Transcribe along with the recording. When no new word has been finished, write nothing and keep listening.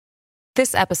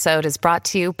This episode is brought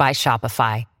to you by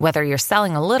Shopify. Whether you're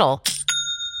selling a little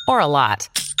or a lot,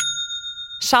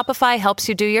 Shopify helps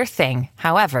you do your thing,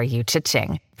 however you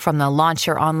cha-ching. From the launch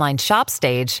your online shop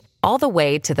stage, all the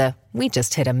way to the we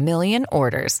just hit 1 million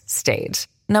orders stage.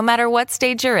 No matter what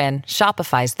stage you're in,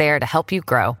 Shopify's there to help you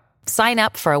grow. Sign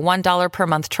up for a $1 per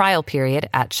month trial period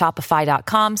at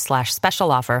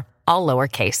shopify.com/special offer, all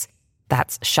lowercase.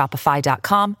 That's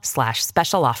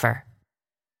shopify.com/special offer.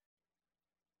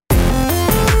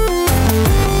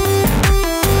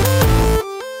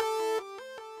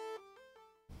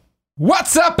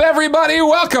 What's up, everybody?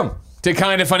 Welcome to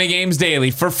Kinda Funny Games Daily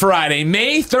for Friday,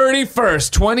 May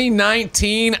 31st,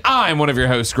 2019. I'm one of your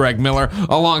hosts, Greg Miller,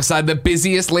 alongside the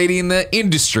busiest lady in the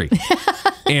industry,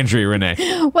 Andrea Renee.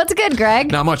 What's good,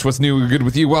 Greg? Not much. What's new or good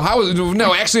with you? Well,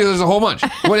 no, actually, there's a whole bunch.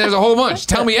 Well, there's a whole bunch.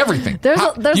 Tell me everything. There's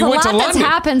a lot that's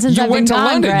happened since I've been gone,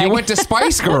 London. Greg. You went to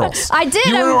Spice Girls. I did.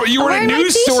 You were in a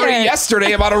news story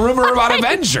yesterday about a rumor about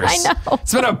Avengers. I know.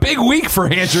 It's been a big week for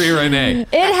Andrea Renee.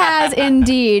 It has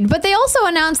indeed. But they also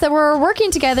announced that we're working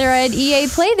together at EA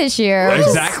Play this year.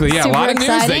 Exactly. Yeah, a lot of news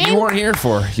that you weren't here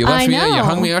for. You left me. You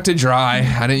hung me out to dry.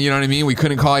 I didn't. You know what I mean? We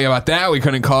couldn't call you about that. We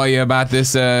couldn't call you about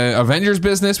this Avengers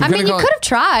business. You could have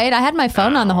tried. I had my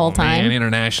phone on the whole time. Man,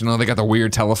 international. They got the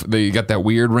weird They got that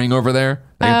weird ring over there.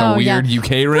 They got the weird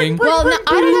UK ring. Well, no,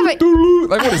 I don't have it.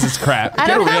 Like, what is this crap? I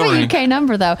don't have a UK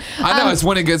number though. I know it's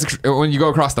when you go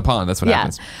across the pond. That's what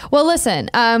happens. Well, listen.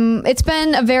 It's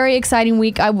been a very exciting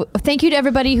week. Thank you to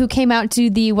everybody who came out to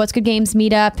the What's Good Games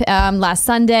meetup last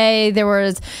Sunday. There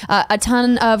was a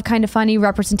ton of Kinda Funny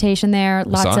representation there.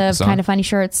 Lots of Kinda Funny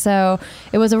shirts. So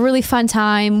it was a really fun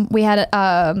time. We had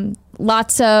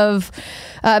lots of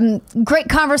great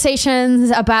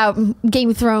conversations about Game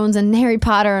of Thrones and Harry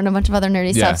Potter and a bunch of other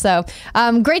nerdy stuff. So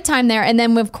great time there. And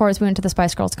then, of course, we went to the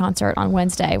Spice Girls concert on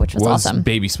Wednesday, which was awesome. Was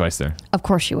Baby Spice there? Of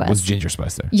course she was. Was Ginger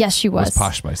Spice there? Yes, she was. Was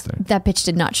Posh Spice there? That bitch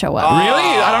did not show up. Really?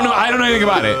 I don't know anything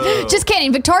about it. Just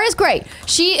kidding. Victoria's great.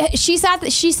 She sat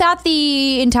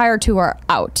the entire tour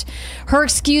out. Her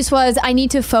excuse was, I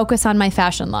need to focus on my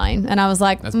fashion line. And I was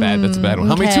like, that's bad. That's a bad one.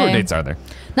 How many tour dates are there?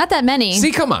 Not that many.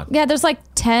 See, come on. Yeah, there's like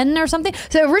 10 or something.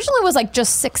 So originally it was like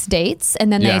just 6 dates,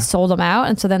 and then they sold them out,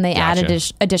 and so then they added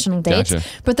additional dates.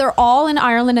 But they're all in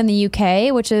Ireland and the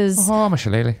UK, which is my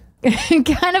shillelagh.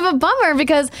 kind of a bummer,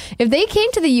 because if they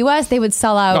came to the US, they would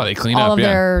sell out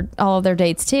all of their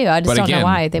dates too. I just don't know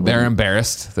why they wouldn't. They're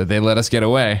embarrassed that they let us get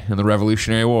away in the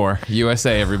Revolutionary War.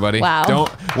 USA, everybody. Wow.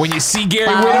 When you see Gary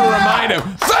Whitta, remind him,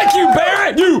 thank you,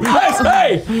 Barrett.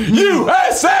 USA!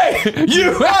 USA!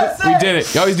 USA! We did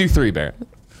it. You always do 3, Barrett.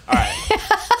 All right.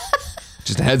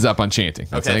 Just a heads up on chanting.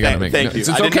 That's okay, thank you. It's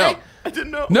okay. I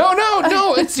didn't know.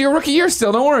 No. It's your rookie year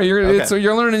still. Don't worry.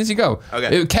 You're learning as you go.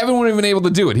 Okay. Kevin wouldn't have been able to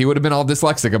do it. He would have been all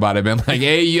dyslexic about it. Been like,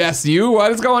 AUSU,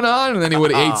 what is going on? And then he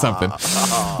would have ate something.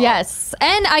 Yes.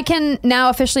 And I can now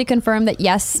officially confirm that,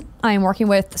 yes, I am working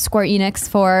with Square Enix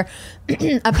for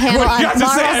a panel on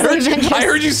Marvel's Avengers. I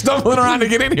heard you stumbling around to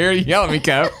get in here. Yell at me,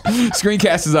 Kev.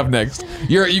 Screencast is up next.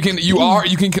 You can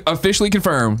officially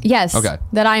confirm. Yes. Okay.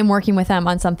 That I am working with them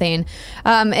on something.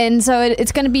 And so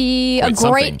it's going to be a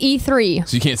great E3.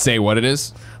 So you can't say what it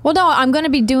is? Well, no, I'm going to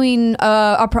be doing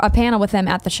a panel with them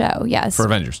at the show. Yes. For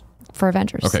Avengers.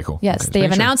 Okay, cool. Yes. Okay, they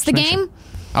have announced the game. Sure.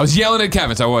 I was yelling at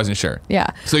Kevin, so I wasn't sure. Yeah.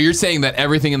 So you're saying that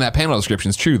everything in that panel description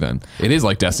is true then? It is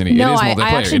like Destiny. No, it is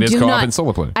multiplayer. It is co-op and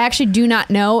solo player. I actually do not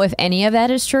know if any of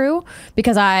that is true,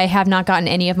 because I have not gotten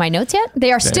any of my notes yet.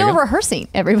 They are still rehearsing,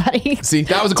 everybody. See,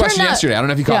 that was a question yesterday. I don't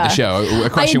know if you caught the show.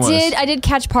 I did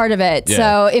catch part of it. Yeah.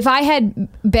 So if I had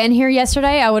been here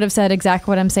yesterday, I would have said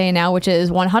exactly what I'm saying now, which is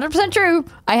 100% true.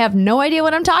 I have no idea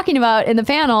what I'm talking about in the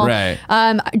panel. Right.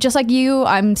 Just like you,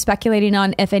 I'm speculating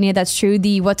on if any of that's true.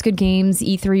 The What's Good Games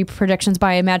E3 predictions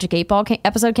by a Magic 8 Ball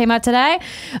episode came out today,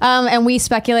 and we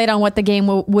speculate on what the game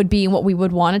would be and what we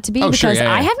would want it to be, because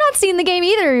I have not seen the game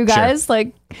either, you guys.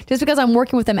 Like, just because I'm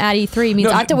working with them at E3 means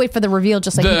I have to wait for the reveal,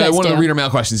 just like you guys One do. of the reader mail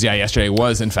questions, yesterday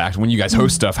was, in fact, when you guys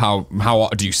host stuff, how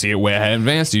do you see it way ahead in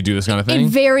advance? Do you do this kind of thing? It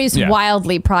varies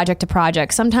wildly project to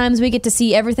project. Sometimes we get to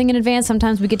see everything in advance.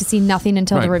 Sometimes we get to see nothing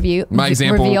until the review. My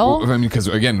example, reveal. I mean, because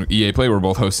again, EA Play, we're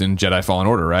both hosting Jedi Fallen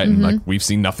Order, right? And like, we've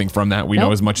seen nothing from that. We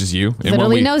know as much as you.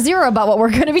 Literally know zero about what we're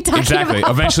going to be talking about.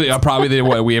 Exactly. Eventually, probably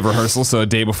we have rehearsal, so a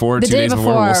day before, 2 days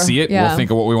before, we'll see it. Yeah. We'll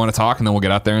think of what we want to talk, and then we'll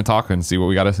get out there and talk and see what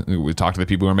we got to. We talk to the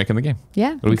people who are making the game.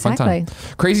 Yeah, it'll be fun time.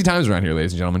 Crazy times around here,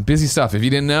 ladies and gentlemen. Busy stuff. If you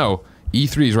didn't know,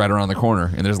 E3 is right around the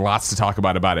corner, and there's lots to talk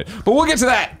about it. But we'll get to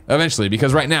that eventually,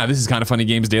 because right now, this is Kind of Funny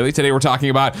Games Daily. Today, we're talking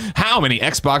about how many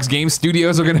Xbox game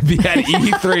studios are going to be at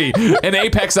E3, an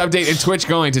Apex update, and Twitch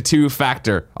going to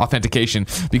two-factor authentication,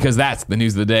 because that's the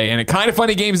news of the day. And at Kind of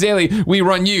Funny Games Daily, we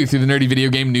run you through the nerdy video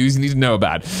game news you need to know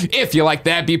about. If you like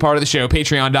that, be part of the show.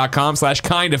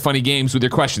 Patreon.com/kindoffunnygames with your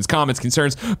questions, comments,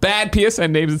 concerns, bad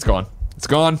PSN names. It's gone. It's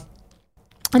gone.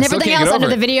 And everything else under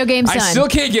the video game sun. I still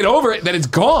can't get over it that it's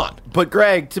gone. But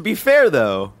Greg, to be fair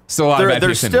though, still a lot of bad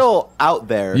they're still out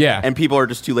there. Yeah. And people are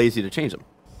just too lazy to change them.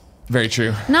 Very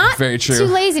true. Not very true. Too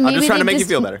lazy. I'm just trying to make you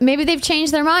feel better. Maybe they've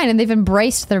changed their mind and they've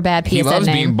embraced their bad PSN He loves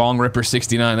name. being Bong Ripper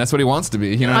 69. That's what he wants to be.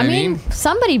 You know what I mean?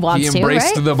 Somebody wants to, He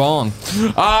embraced right? the bong.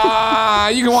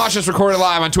 You can watch us recorded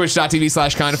live on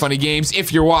twitch.tv/kindoffunnygames.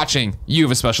 If you're watching, you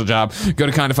have a special job. Go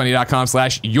to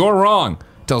kindoffunny.com/you're wrong.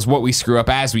 Tell us what we screw up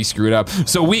as we screw it up,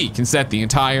 so we can set the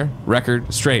entire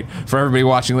record straight. For everybody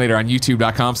watching later on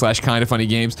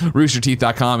youtube.com/kindoffunnygames,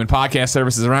 roosterteeth.com, and podcast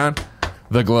services around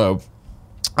the globe.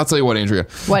 I'll tell you what, Andrea.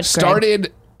 What,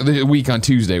 started the week on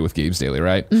Tuesday with Games Daily,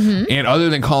 right? Mm-hmm. And other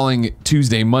than calling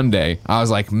Tuesday Monday, I was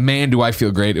like, man, do I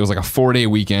feel great. It was like a 4-day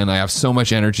weekend. I have so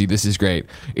much energy. This is great.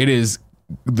 It is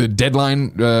the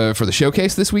deadline for the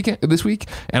showcase this week.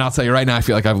 And I'll tell you right now, I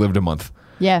feel like I've lived a month.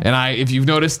 Yeah. And if you've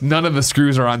noticed, none of the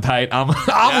screws are on tight. I'm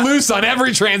loose on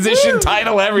every transition,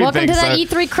 title, everything. Welcome to that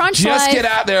E3 crunch Just life. get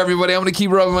out there, everybody. I'm going to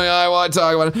keep rubbing my eye while I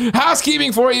talk about it.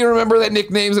 Housekeeping for you. Remember that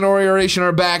nicknames and oration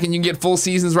are back, and you can get full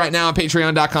seasons right now on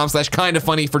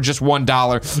patreon.com/kindoffunny for just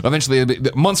 $1. Eventually,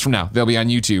 months from now, they'll be on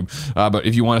YouTube. But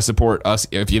if you want to support us,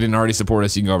 if you didn't already support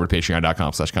us, you can go over to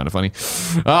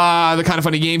patreon.com/kindoffunny. The Kind of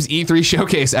Funny Games E3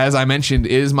 Showcase, as I mentioned,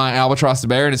 is my albatross to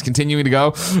bear, and it's continuing to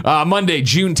go. Monday,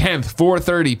 June 10th,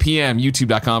 4:30 p.m.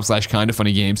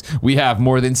 youtube.com/kindoffunnygames. We have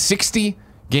more than 60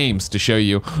 games to show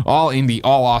you, all indie,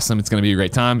 all awesome. It's going to be a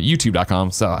great time.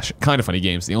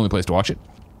 youtube.com/kindoffunnygames, the only place to watch it.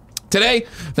 Today,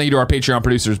 thank you to our Patreon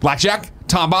producers, Blackjack,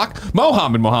 Tom Bach,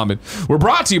 Mohammed. We're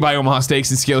brought to you by Omaha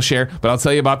Steaks and Skillshare, but I'll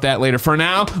tell you about that later. For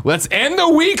now, let's end the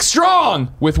week strong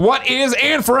with what is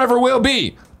and forever will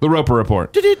be the Roper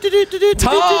Report. Time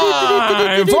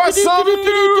for some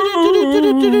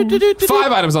news.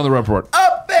 5 items on the Roper Report. A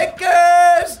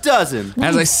baker's dozen.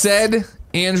 As I said,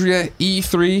 Andrea,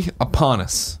 E3 upon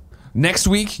us. Next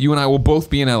week, you and I will both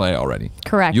be in LA already.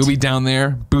 Correct. You'll be down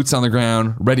there, boots on the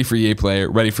ground, ready for EA Play,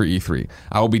 ready for E3.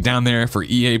 I will be down there for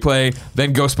EA Play,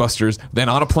 then Ghostbusters, then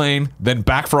on a plane, then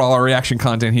back for all our reaction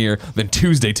content here. Then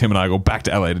Tuesday, Tim and I go back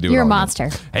to LA to do it. You're a all monster.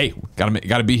 again. Hey,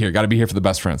 gotta be here. Gotta be here for the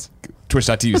best friends.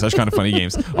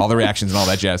 Twitch.tv/kindoffunnygames. All the reactions and all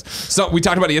that jazz. So we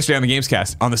talked about it yesterday on the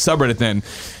Gamescast. On the subreddit then.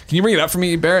 Can you bring it up for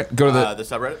me, Barrett? Go to The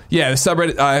subreddit? Yeah, the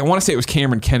subreddit. I want to say it was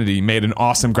Cameron Kennedy made an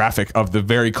awesome graphic of the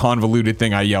very convoluted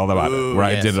thing I yelled about where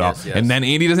I did it all. Yes. And then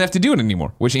Andy doesn't have to do it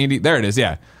anymore. Which Andy, there it is,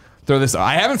 yeah. Throw this.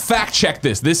 I haven't fact checked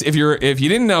this. If you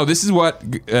didn't know, this is what,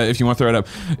 if you want to throw it up,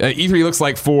 E3 looks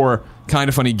like for Kind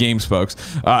of Funny Games folks.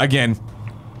 Again,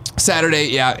 Saturday,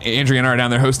 yeah, Andrea and I are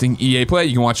down there hosting EA Play.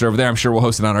 You can watch it over there. I'm sure we'll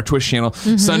host it on our Twitch channel.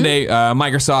 Mm-hmm. Sunday,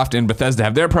 Microsoft and Bethesda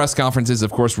have their press conferences.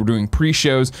 Of course, we're doing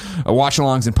pre-shows,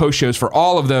 watch-alongs, and post-shows for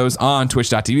all of those on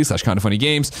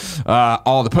twitch.tv/kindoffunnygames.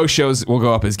 All the post-shows will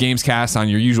go up as Gamescast on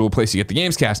your usual place you get the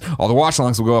Gamescast. All the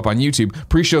watch-alongs will go up on YouTube.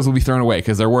 Pre-shows will be thrown away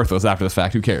because they're worthless after the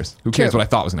fact. Who cares? Who cares what I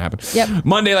thought was going to happen? Yep.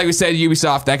 Monday, like we said,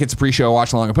 Ubisoft, that gets a pre-show,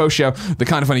 watch-along, and post-show. The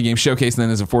Kind of Funny Games Showcase then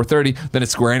is at 4:30. Then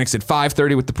it's Square Enix at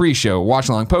 5:30 with the pre-show,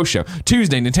 watch-along, post-show.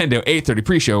 Tuesday, Nintendo, 8:30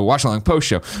 pre-show, watch-along,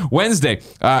 post-show. Wednesday,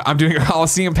 I'm doing a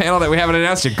Coliseum panel that we haven't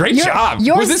announced yet. Great job.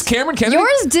 Was this Cameron Kennedy?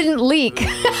 Yours didn't leak.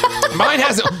 Mine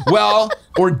hasn't. Well,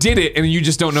 or did it, and you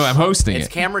just don't know I'm hosting It's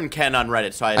it. Cameron Ken on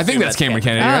Reddit, so I think that's Cameron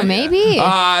Kennedy. Oh, Right? maybe.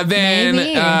 Then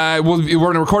Maybe. we're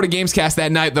going to record a Gamescast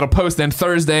that night that'll post then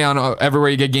Thursday on everywhere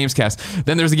you get Gamescast.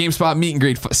 Then there's a GameSpot meet and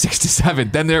greet 6 to 7.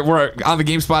 Then we're on the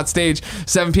GameSpot stage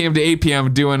 7 p.m. to 8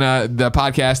 p.m. doing the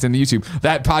podcast and the YouTube.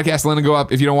 That podcast will then go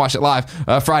up if you don't watch it live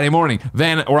Friday morning.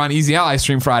 Then we're on Easy Allies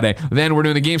stream Friday. Then we're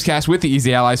doing the Gamescast with the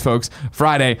Easy Allies folks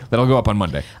Friday. That'll go up on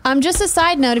Monday. Just a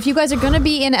side note, if you guys are going to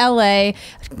be in LA,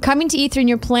 coming to E3 and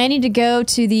you're planning to go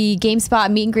to the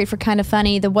GameSpot meet and greet for Kind of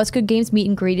Funny, the What's Good Games meet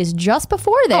and greet is just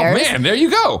before theirs. Oh man, there you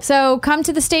go. So come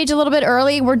to the stage a little bit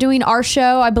early. We're doing our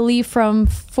show, I believe, from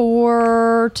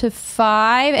 4 to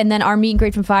 5, and then our meet and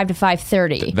greet from 5 to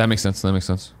 5:30. That makes sense.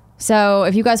 So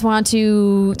if you guys want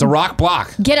to It's a rock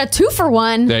block. get a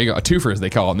 2-for-1, There you go. A twofer, as they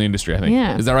call it in the industry, I think.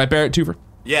 Yeah. Is that right, Barrett? Twofer?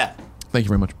 Yeah. Thank you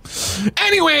very much.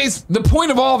 Anyways, the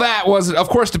point of all that was, of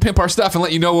course, to pimp our stuff and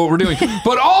let you know what we're doing,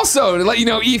 but also to let you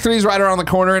know E3 is right around the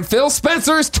corner, and Phil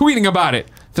Spencer is tweeting about it.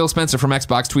 Phil Spencer from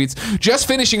Xbox tweets, just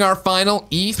finishing our final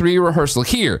E3 rehearsal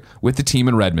here with the team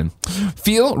in Redmond.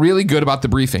 Feel really good about the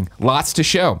briefing. Lots to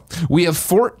show. We have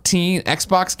 14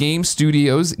 Xbox Game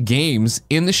Studios games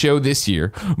in the show this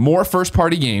year. More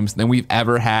first-party games than we've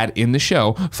ever had in the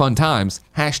show. Fun times.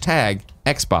 Hashtag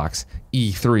Xbox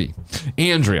E3.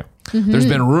 Andrea, there's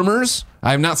been rumors.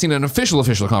 I have not seen an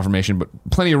official confirmation, but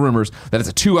plenty of rumors that it's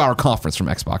a 2-hour conference from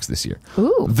Xbox this year.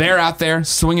 Ooh. They're out there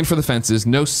swinging for the fences.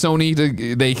 No Sony.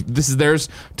 This is theirs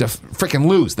to freaking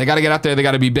lose. They got to get out there. They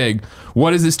got to be big.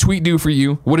 What does this tweet do for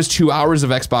you? What does 2 hours of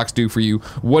Xbox do for you?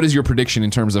 What is your prediction in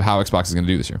terms of how Xbox is going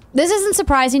to do this year? This isn't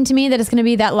surprising to me that it's going to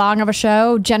be that long of a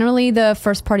show. Generally, the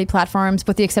first-party platforms,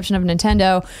 with the exception of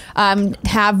Nintendo,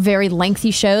 have very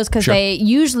lengthy shows because they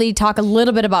usually talk a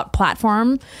little bit about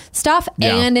platform stuff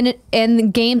and in the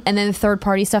game, and then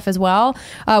third-party stuff as well,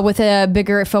 with a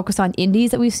bigger focus on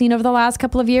indies that we've seen over the last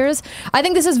couple of years. I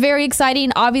think this is very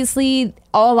exciting. Obviously,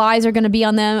 all eyes are going to be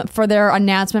on them for their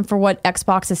announcement for what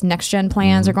Xbox's next-gen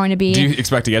plans are going to be. Do you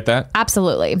expect to get that?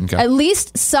 Absolutely. Okay. At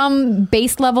least some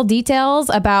base-level details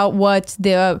about what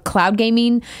the cloud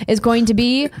gaming is going to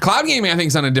be. Cloud gaming, I think,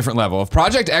 is on a different level.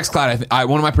 Project X Cloud,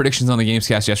 one of my predictions on the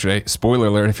Gamescast yesterday, spoiler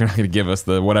alert if you're not going to give us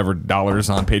the whatever dollars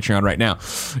on Patreon right now,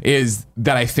 is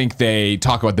that I think they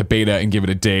talk about the beta and give it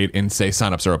a date and say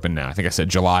signups are open now. I think I said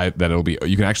July, that it'll be,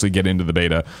 you can actually get into the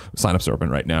beta, signups are open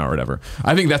right now or whatever.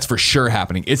 I think that's for sure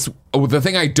happening. It's the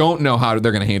thing I don't know how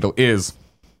they're going to handle is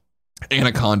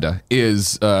Anaconda,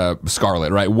 is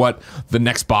Scarlet, right? What the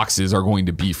next boxes are going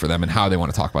to be for them and how they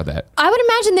want to talk about that. I would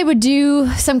imagine they would do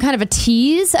some kind of a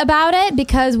tease about it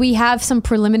because we have some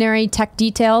preliminary tech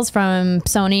details from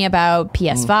Sony about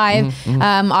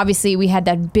PS5. Obviously, we had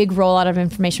that big rollout of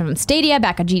information from Stadia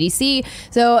back at GDC.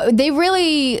 So they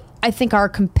really, I think, are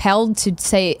compelled to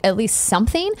say at least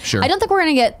something. Sure. I don't think we're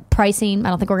going to get pricing. I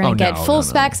don't think we're going to get full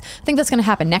specs. I think that's going to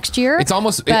happen next year. It's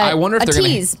almost, I wonder if a they're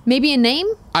tease, maybe a name.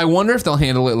 I wonder if they'll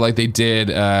handle it like they did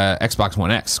Xbox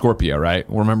One X, Scorpio, right?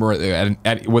 Remember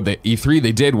at what the E3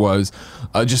 they did was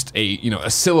just a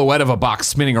silhouette of a box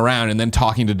spinning around and then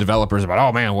talking to developers about,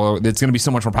 oh man, well, it's going to be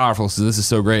so much more powerful, so this is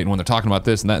so great. And when they're talking about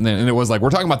this and that, and it was like, we're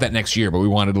talking about that next year, but we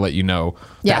wanted to let you know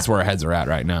that's where our heads are at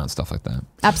right now and stuff like that.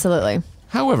 Absolutely.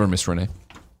 However, Miss Renee.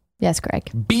 Yes,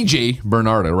 Greg. BJ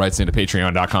Bernardo writes into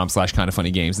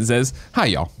patreon.com/kindoffunnygames and says, hi,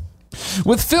 y'all.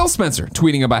 With Phil Spencer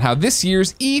tweeting about how this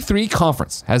year's E3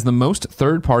 conference has the most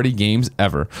third-party games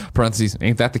ever. Parentheses,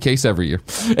 ain't that the case every year?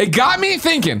 It got me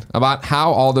thinking about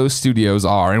how all those studios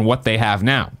are and what they have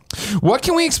now. What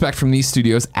can we expect from these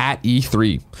studios at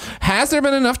E3? Has there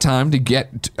been enough time to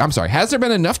grate,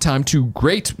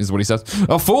 is what he says,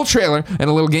 a full trailer and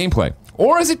a little gameplay?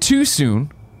 Or is it too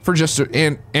soon for just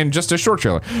a short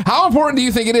trailer? How important do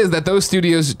you think it is that those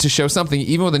studios to show something,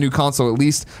 even with a new console, at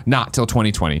least not till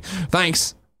 2020?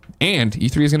 Thanks. And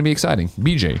E3 is going to be exciting.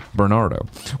 BJ Bernardo.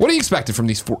 What are you expecting from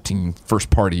these 14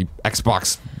 first-party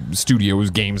Xbox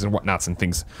Studios games and whatnots and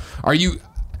things? I'll leave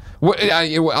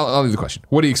the question.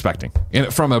 What are you expecting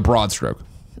from a broad stroke?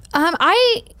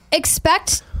 I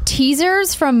expect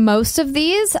teasers from most of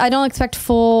these. I don't expect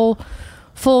full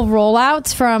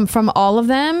rollouts from all of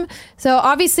them. So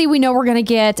obviously we know we're going to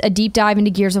get a deep dive into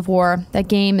Gears of War. That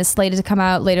game is slated to come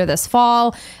out later this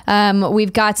fall.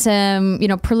 We've got some,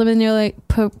 preliminary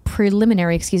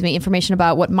information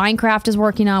about what Minecraft is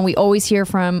working on. We always hear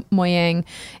from Mojang,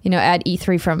 at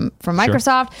E3 from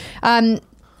Microsoft. Sure.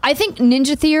 I think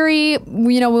Ninja Theory,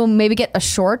 we'll maybe get a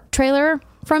short trailer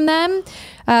from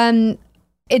them.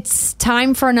 It's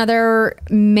time for another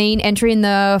main entry in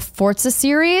the Forza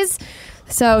series.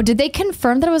 So did they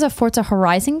confirm that it was a Forza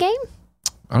Horizon game?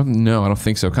 I don't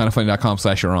think so.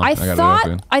 Kindoffunny.com/you're on.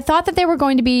 I thought that they were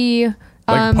going to be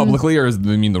publicly, or do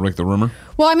you mean the rumor?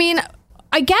 Well, I mean,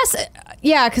 I guess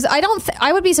because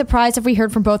I would be surprised if we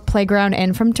heard from both Playground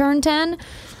and from Turn 10.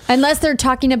 Unless they're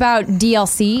talking about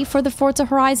DLC for the Forza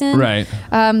Horizon. Right.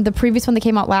 The previous one that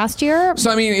came out last year.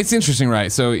 So, I mean, it's interesting, right?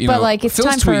 So, But, it's Phil's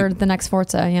time for the next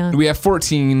Forza, yeah. We have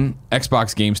 14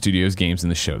 Xbox Game Studios games in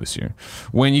the show this year.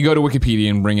 When you go to Wikipedia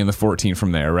and bring in the 14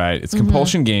 from there, right? It's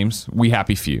Compulsion Games, We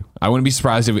Happy Few. I wouldn't be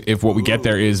surprised if what we get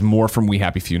there is more from We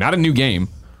Happy Few. Not a new game.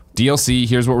 DLC,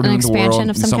 here's what we're doing in the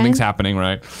world. Something's happening,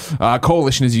 right?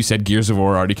 Coalition, as you said, Gears of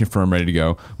War, already confirmed, ready to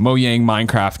go. Mojang,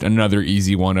 Minecraft, another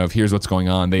easy one of here's what's going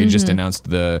on. They had just announced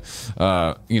the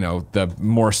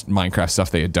more Minecraft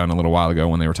stuff they had done a little while ago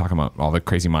when they were talking about all the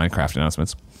crazy Minecraft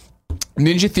announcements.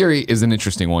 Ninja Theory is an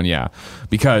interesting one, yeah,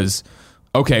 because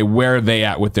okay, where are they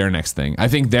at with their next thing? I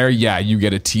think you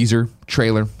get a teaser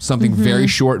trailer, something very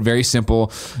short, very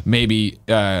simple, maybe,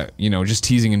 just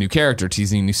teasing a new character,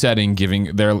 teasing a new setting,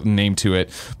 giving their name to it,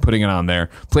 putting it on there.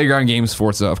 Playground Games,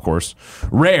 Forza, of course.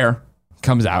 Rare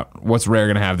comes out. What's Rare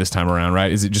going to have this time around,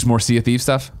 right? Is it just more Sea of Thieves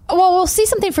stuff? Well, we'll see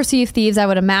something for Sea of Thieves, I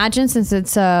would imagine, since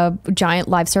it's a giant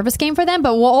live service game for them.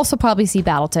 But we'll also probably see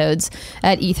Battletoads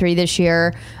at E3 this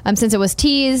year, since it was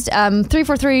teased.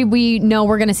 343, we know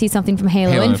we're going to see something from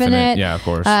Halo Infinite. Yeah, of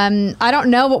course. I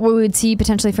don't know what we would see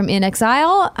potentially from In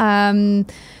Exile.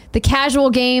 The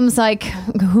casual games, like,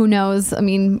 who knows? I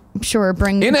mean, sure,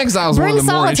 bring In Exile is one of the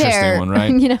more Solitaire, interesting one,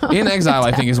 right? you know? In Exile,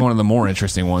 I think, is one of the more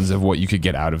interesting ones of what you could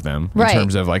get out of them in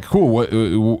terms of like, cool.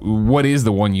 What is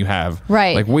the one you have?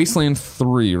 Right. Like Wasteland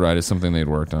 3, right, is something they'd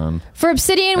worked on. For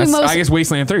Obsidian, I guess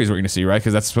Wasteland 3 is what you're going to see, right?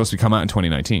 Because that's supposed to come out in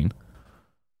 2019.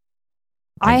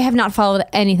 I have not followed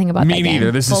anything about that Me game.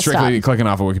 neither. This is Full strictly stop. clicking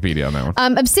off of Wikipedia on that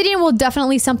one. Obsidian will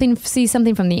definitely see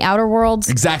something from the Outer Worlds.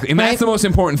 Exactly, and that's the most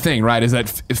important thing, right? Is that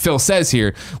Phil says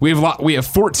here we have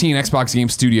 14 Xbox Game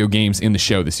Studio games in the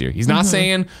show this year. He's not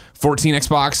saying 14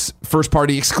 Xbox first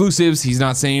party exclusives. He's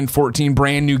not saying 14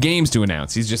 brand new games to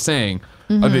announce. He's just saying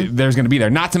there's going to be there.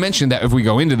 Not to mention that if we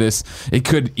go into this, it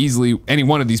could easily, any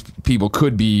one of these people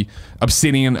could be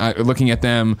Obsidian. Looking at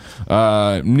them,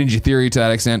 Ninja Theory to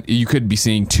that extent, you could be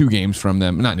seeing 2 games from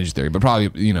them. Not Ninja Theory, but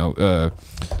probably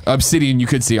Obsidian. You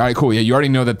could see. All right, cool. Yeah, you already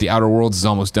know that the Outer Worlds is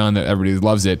almost done. That everybody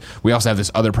loves it. We also have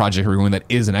this other project we're going that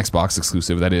is an Xbox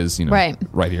exclusive. That is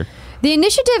right here. The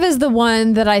Initiative is the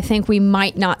one that I think we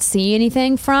might not see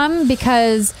anything from,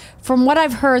 because from what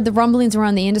I've heard, the rumblings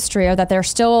around the industry are that they're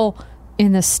still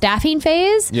in the staffing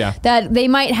phase. Yeah. That they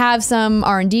might have some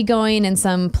R&D going and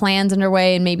some plans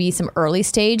underway and maybe some early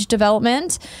stage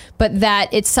development, but that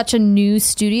it's such a new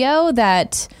studio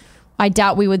that I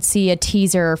doubt we would see a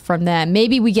teaser from them.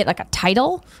 Maybe we get like a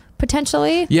title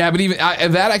potentially. Yeah, but even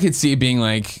that I could see being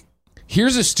like,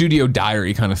 here's a studio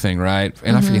diary kind of thing, right?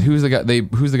 And I forget who's the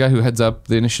guy who heads up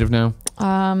the Initiative now.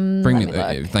 Thank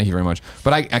you very much.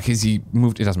 But because he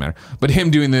moved, it doesn't matter. But him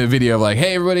doing the video of like,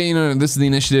 hey everybody, this is the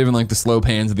Initiative, and like the slow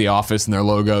pans of the office and their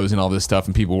logos and all this stuff,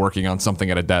 and people working on something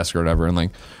at a desk or whatever, and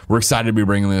like, we're excited to be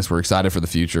bringing this. We're excited for the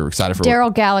future. We're excited for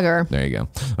Daryl Gallagher. There you go.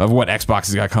 Of what Xbox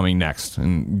has got coming next,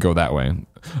 and go that way.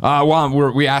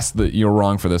 We asked that you're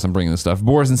wrong for this. I'm bringing this stuff.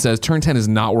 Borzen says Turn 10 is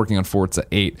not working on Forza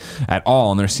 8 at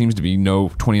all, and there seems to be no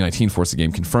 2019 Forza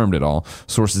game confirmed at all.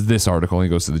 Sources this article. He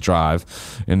goes to the Drive,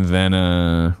 and then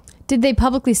did they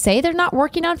publicly say they're not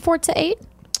working on Forza 8?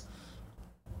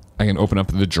 I can open up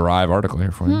the Drive article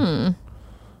here for you.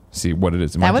 See what it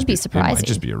is. That would be surprising. It might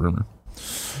just be a rumor.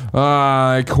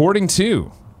 According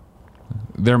to,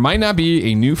 there might not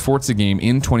be a new Forza game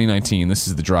in 2019. This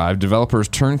is the Drive. Developers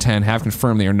Turn 10 have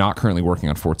confirmed they are not currently working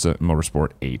on Forza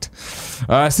Motorsport 8.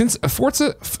 Since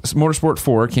Forza Motorsport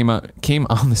 4 came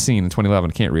on the scene in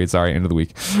 2011, I can't read, sorry, end of the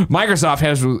week. Microsoft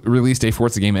has released a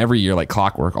Forza game every year like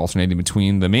clockwork, alternating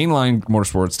between the mainline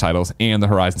Motorsports titles and the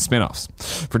Horizon spin-offs.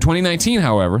 For 2019,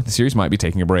 however, the series might be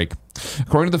taking a break.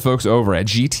 According to the folks over at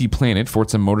GT Planet,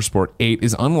 Forza Motorsport 8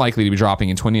 is unlikely to be dropping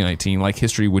in 2019 like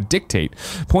history would dictate,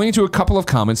 pointing to a couple of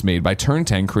comments made by Turn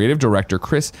 10 creative director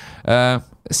Chris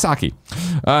Saki.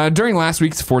 During last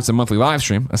week's Forza Monthly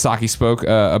livestream, Saki spoke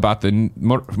about the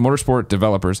motorsport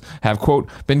developers have, quote,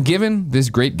 been given this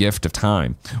great gift of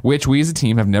time, which we as a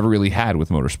team have never really had with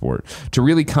motorsport, to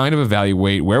really kind of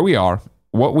evaluate where we are,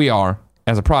 what we are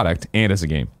as a product and as a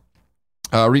game.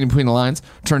 Reading between the lines,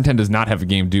 Turn 10 does not have a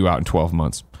game due out in 12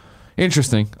 months.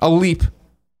 Interesting. A leap.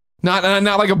 Not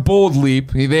like a bold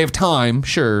leap. They have time,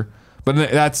 sure.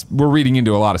 But we're reading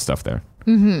into a lot of stuff there.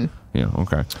 Mm-hmm. Yeah,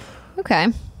 okay. Okay.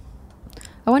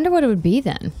 I wonder what it would be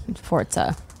then,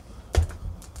 Forza.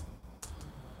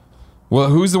 Well,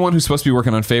 who's the one who's supposed to be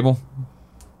working on Fable?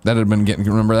 That had been getting,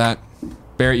 remember that?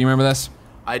 Barrett, you remember this?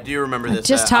 I do remember this.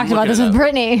 Just talked about this with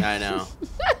Brittany. I know.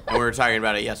 And we were talking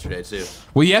about it yesterday, too.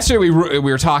 Well, yesterday we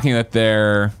were talking that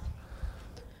their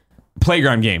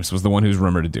Playground Games was the one who's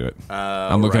rumored to do it.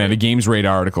 I'm looking at a Games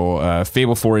Radar article.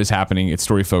 Fable 4 is happening. It's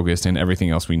story focused and everything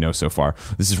else we know so far.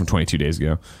 This is from 22 days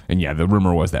ago. And yeah, the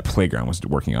rumor was that Playground was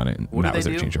working on it. And what that was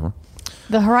their do? changeover.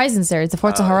 The Horizon series, the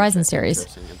Forza Horizon series.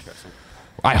 Interesting.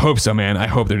 I hope so, man. I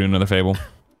hope they're doing another Fable.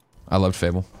 I loved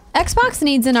Fable. Xbox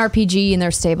needs an RPG in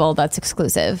their stable that's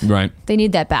exclusive. Right. They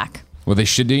need that back. What they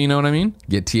should do, you know what I mean?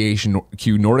 Get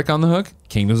THQ Nordic on the hook.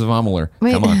 Kingdoms of Amalur.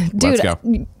 Wait, Come on, dude, let's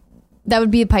go. That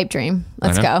would be a pipe dream.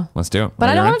 Let's go. Let's do it. But Are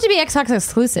I you don't ready? want it to be Xbox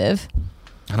exclusive.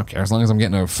 I don't care as long as I'm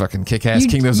getting a fucking kick-ass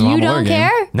Kingdoms of Amalur You don't game.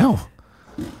 care? No.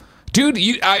 Dude,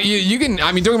 you can,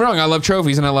 I mean, don't get me wrong, I love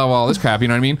trophies and I love all this crap, you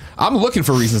know what I mean? I'm looking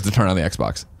for reasons to turn on the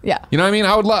Xbox. Yeah. You know what I mean?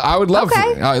 I would love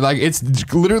Okay. like it's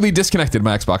literally disconnected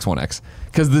my Xbox One X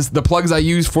because the plugs I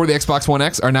use for the Xbox One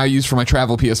X are now used for my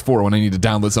travel PS4 when I need to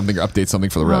download something or update something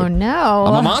for the road. Oh no.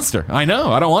 I'm a monster. I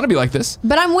know. I don't want to be like this.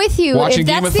 But I'm with you. Watching If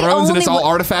Game that's of the Thrones and it's only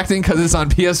all artifacting because it's on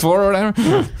PS4 or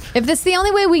whatever. If that's the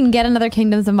only way we can get another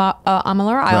Kingdoms of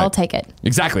Amalur, I'll Right. take it.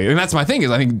 Exactly. And that's my thing is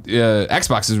I think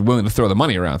Xbox is willing to throw the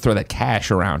money around, throw that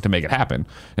cash around to make it happen.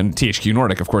 And THQ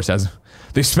Nordic, of course,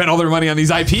 they spent all their money on these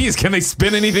IPs. Can they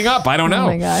spin anything up? I don't know. Oh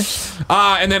my gosh.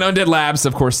 And then Undead Labs,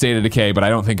 of course, State of Decay, but I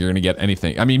don't think you're going to get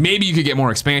anything. I mean, maybe you could get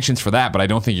more expansions for that, but I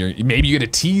don't think maybe you get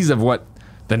a tease of what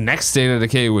the next State of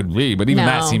Decay would be, but even No,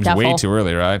 that seems doubtful. way too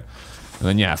early, right?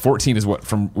 And then, 14 is what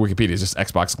from Wikipedia is just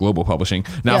Xbox Global Publishing.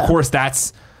 Now, Yeah. of course,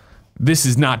 this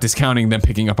is not discounting them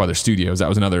picking up other studios. That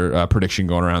was another prediction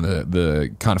going around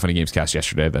the Kind of Funny Games cast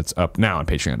yesterday. That's up now on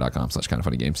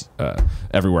patreon.com/kindoffunnygames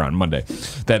everywhere on Monday.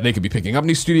 That they could be picking up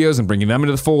new studios and bringing them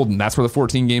into the fold, and that's where the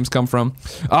 14 games come from.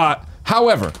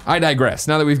 However, I digress.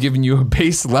 Now that we've given you a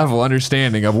base level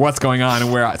understanding of what's going on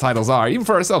and where our titles are, even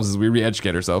for ourselves as we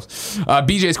re-educate ourselves,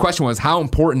 BJ's question was, how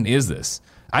important is this?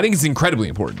 I think it's incredibly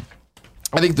important.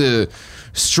 I think the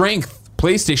strength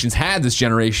PlayStation's had this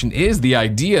generation is the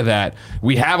idea that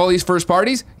we have all these first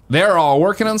parties, they're all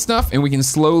working on stuff, and we can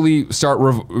slowly start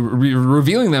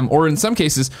revealing them, or in some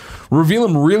cases, reveal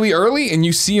them really early, and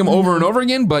you see them over and over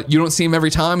again, but you don't see them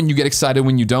every time, and you get excited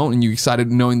when you don't, and you get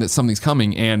excited knowing that something's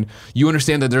coming, and you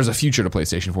understand that there's a future to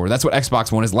PlayStation 4. That's what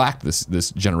Xbox One has lacked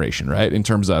this generation, right? In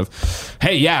terms of,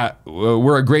 hey,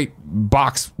 we're a great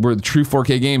box, we're the true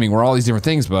 4K gaming, we're all these different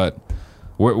things, but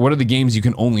what are the games you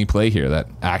can only play here that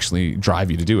actually drive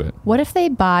you to do it? What if they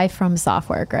buy From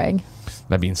Software, Greg?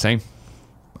 That'd be insane.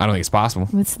 I don't think it's possible.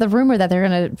 It's the rumor that they're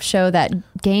going to show that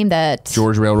game that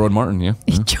George Railroad Martin, yeah.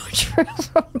 George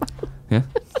Railroad. Yeah.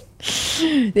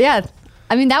 Yeah.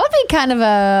 I mean, that would be kind of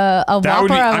a That would be, whopper of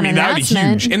an that would be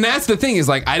announcement. huge. And that's the thing is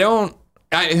like,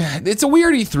 it's a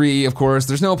weird E3, of course.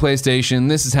 There's no PlayStation.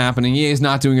 This is happening. EA's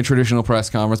not doing a traditional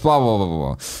press conference, blah, blah, blah, blah,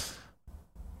 blah.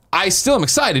 I still am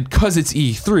excited because it's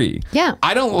E3. Yeah.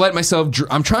 I don't let myself,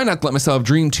 I'm trying not to let myself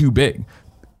dream too big.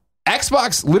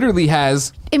 Xbox literally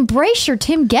has. Embrace your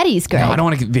Tim Geddes, Greg. No, I don't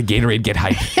want to the Gatorade get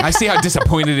hype. I see how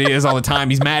disappointed he is all the time.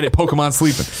 He's mad at Pokemon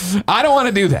sleeping. I don't want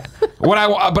to do that. But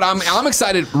I'm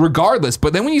excited regardless.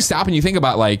 But then when you stop and you think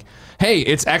about like, hey,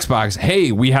 it's Xbox.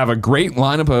 Hey, we have a great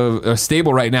lineup of a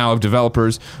stable right now of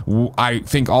developers. I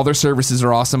think all their services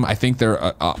are awesome. I think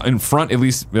they're in front, at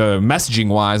least messaging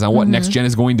wise, on what next gen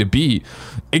is going to be.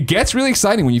 It gets really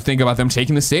exciting when you think about them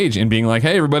taking the stage and being like,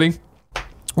 hey, everybody.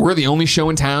 We're the only show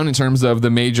in town in terms of the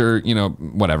major,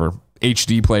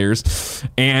 HD players,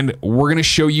 and we're going to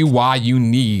show you why you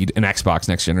need an Xbox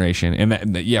next generation.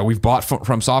 And we've bought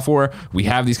from software. We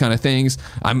have these kind of things.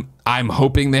 I'm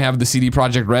hoping they have the CD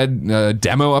Projekt Red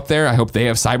demo up there. I hope they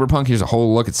have Cyberpunk. Here's a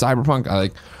whole look at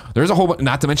Cyberpunk. There's a whole,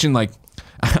 not to mention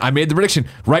I made the prediction,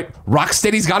 right?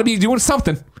 Rocksteady's got to be doing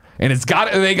something. And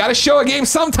they got to show a game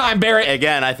sometime, Barrett.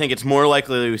 Again, I think it's more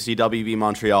likely to see WB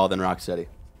Montreal than Rocksteady.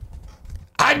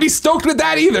 I'd be stoked with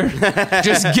that either.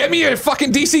 Just get me a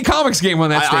fucking DC Comics game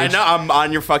on that I stage. know, I'm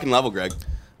on your fucking level, Greg.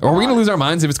 Are we going to lose our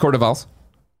minds if it's Court of Owls?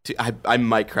 I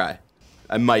might cry.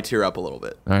 I might tear up a little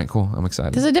bit. All right, cool. I'm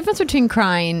excited. There's a difference between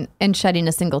crying and shedding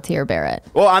a single tear, Barrett.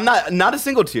 Well, I'm not a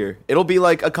single tear. It'll be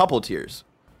like a couple tears.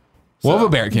 We'll have a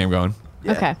Barrett cam going.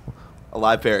 Yeah. Okay. A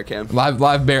live Barrett cam.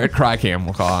 Live Barrett cry cam,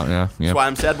 we'll call it. Yeah. That's why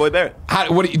I'm Sad Boy Barrett.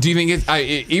 What do you think?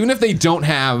 Even if they don't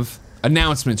have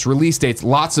announcements, release dates,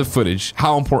 lots of footage,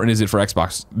 how important is it for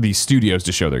Xbox, these studios,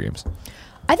 to show their games?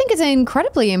 I think it's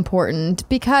incredibly important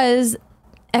because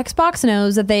Xbox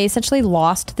knows that they essentially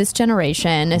lost this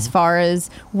generation as far as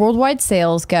worldwide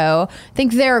sales go. I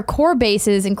think their core base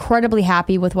is incredibly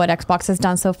happy with what Xbox has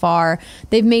done so far.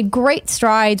 They've made great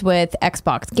strides with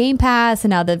Xbox Game Pass, and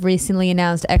now they've recently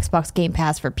announced Xbox Game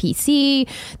Pass for PC,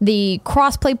 the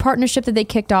crossplay partnership that they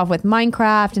kicked off with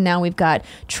Minecraft, and now we've got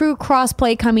true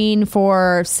crossplay coming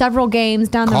for several games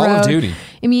down the road. Call of Duty.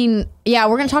 I mean, yeah,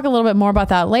 we're going to talk a little bit more about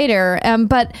that later.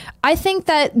 But I think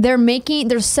that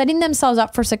they're setting themselves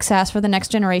up for success for the next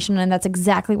generation, and that's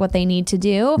exactly what they need to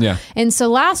do. Yeah. And so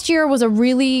last year was a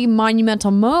really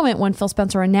monumental moment when Phil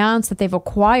Spencer announced that they've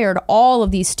acquired all of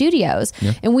these studios.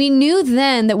 Yeah. And we knew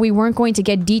then that we weren't going to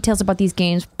get details about these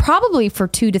games probably for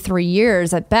 2 to 3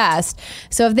 years at best.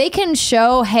 So if they can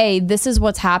show, hey, this is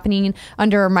what's happening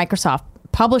under Microsoft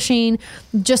publishing.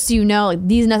 Just so you know, like,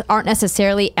 these aren't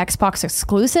necessarily Xbox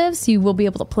exclusives. You will be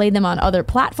able to play them on other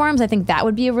platforms. I think that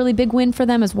would be a really big win for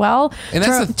them as well. And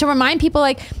that's to remind people,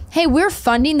 like, hey, we're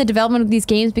funding the development of these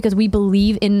games because we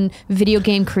believe in video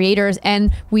game creators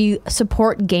and we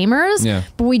support gamers,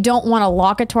 but we don't want to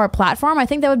lock it to our platform. I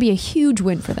think that would be a huge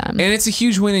win for them. And it's a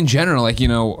huge win in general, like,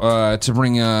 to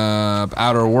bring up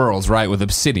Outer Worlds, right, with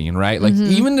Obsidian, right? Like,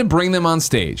 even to bring them on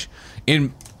stage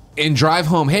and drive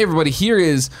home, hey, everybody, here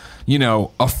is,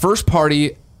 a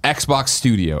first-party Xbox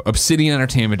studio, Obsidian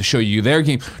Entertainment, to show you their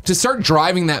game, to start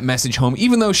driving that message home,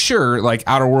 even though, sure, like,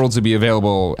 Outer Worlds would be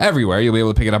available everywhere. You'll be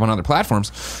able to pick it up on other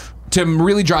platforms. To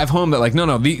really drive home that, like,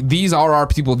 no, these are our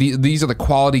people. These are the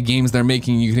quality games they're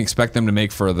making. You can expect them to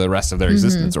make for the rest of their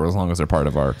existence, or as long as they're part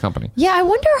of our company. Yeah, I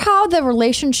wonder how the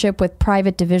relationship with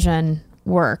Private Division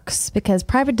works, because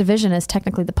Private Division is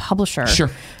technically the publisher. Sure.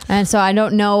 And so I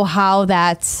don't know how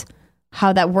that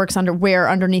works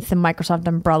underneath the Microsoft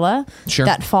umbrella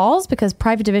that falls, because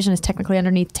Private Division is technically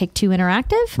underneath Take-Two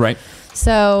Interactive. Right.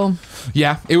 So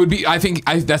yeah, it would be,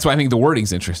 that's why I think the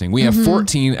wording's interesting. We have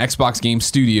 14 Xbox Game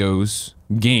Studios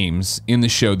games in the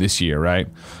show this year, right?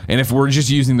 And if we're just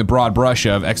using the broad brush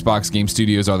of Xbox Game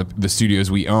Studios are the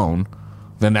studios we own,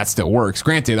 then that still works.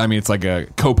 Granted, I mean, it's like a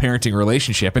co-parenting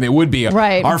relationship, and it would be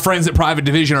our friends at Private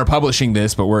Division are publishing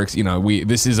this, but we're,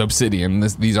 this is Obsidian.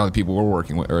 These are the people we're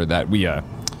working with, or that we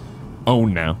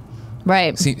own now.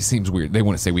 Right. Seems weird. They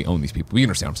wouldn't say we own these people. You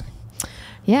understand what I'm saying?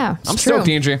 Yeah, I'm stoked,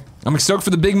 Andrea. I'm stoked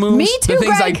for the big moves. Me too, the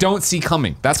things Greg. I don't see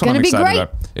coming. That's what I'm excited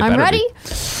about. I'm ready.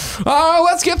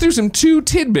 Let's get through some 2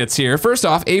 tidbits here. First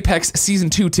off, Apex Season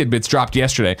 2 tidbits dropped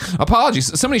yesterday.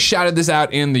 Apologies. Somebody shouted this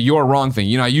out in the You're Wrong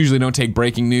thing. I usually don't take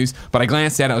breaking news, but I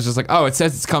glanced at it. I was just like, oh, it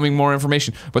says it's coming, more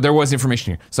information. But there was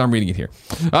information here, so I'm reading it here.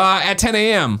 At 10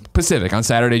 a.m. Pacific on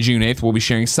Saturday, June 8th, we'll be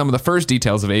sharing some of the first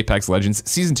details of Apex Legends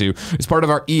Season 2 as part of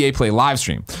our EA Play live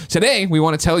stream. Today, we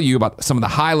want to tell you about some of the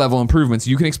high-level improvements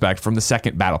you can expect from the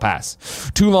second Battle Pass.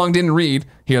 Too long didn't read.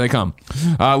 Here they come.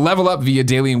 Level up via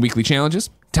daily and weekly challenges.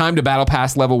 Time to Battle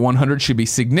Pass level 100 should be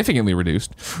significantly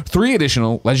reduced. 3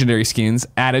 additional legendary skins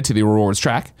added to the rewards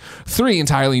track. 3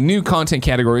 entirely new content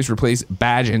categories replace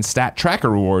badge and stat tracker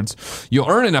rewards. You'll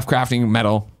earn enough crafting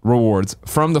metal rewards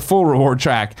from the full reward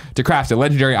track to craft a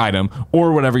legendary item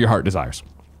or whatever your heart desires.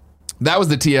 That was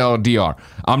the TLDR.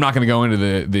 I'm not going to go into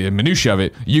the minutia of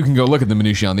it. You can go look at the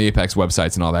minutia on the Apex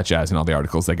websites and all that jazz and all the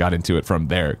articles that got into it from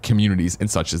their communities and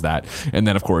such as that. And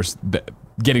then, of course,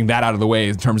 getting that out of the way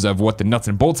in terms of what the nuts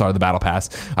and bolts are of the Battle Pass,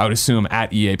 I would assume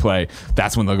at EA Play,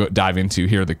 that's when they'll go dive into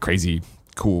here are the crazy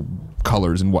cool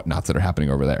colors and whatnots that are happening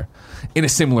over there. In a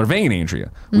similar vein,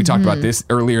 Andrea, we talked about this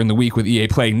earlier in the week with EA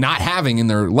Play not having in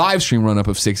their live stream run-up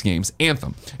of 6 games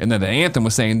Anthem. And then the Anthem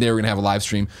was saying they were going to have a live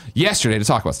stream yesterday to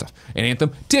talk about stuff. And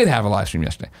Anthem did have a live stream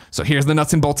yesterday. So here's the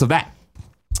nuts and bolts of that.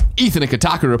 Ethan at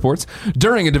Kotaku reports,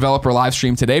 during a developer live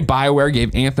stream today, BioWare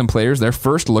gave Anthem players their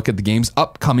first look at the game's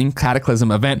upcoming Cataclysm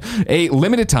event, a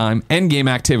limited time endgame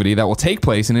activity that will take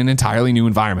place in an entirely new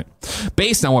environment.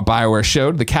 Based on what BioWare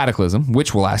showed, the Cataclysm,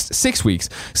 which will last 6 weeks,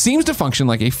 seems to function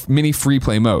like a mini free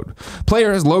play mode.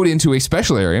 Players load into a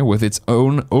special area with its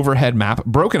own overhead map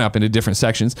broken up into different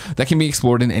sections that can be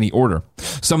explored in any order.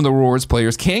 Some of the rewards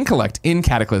players can collect in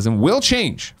Cataclysm will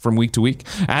change from week to week,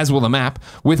 as will the map,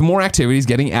 with more activities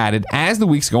getting added as the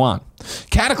weeks go on.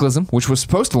 Cataclysm, which was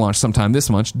supposed to launch sometime this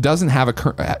month, doesn't have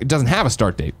a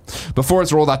start date. Before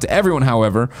it's rolled out to everyone,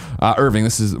 however, Irving,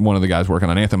 this is one of the guys working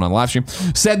on Anthem on the live stream,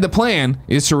 said the plan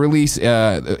is to release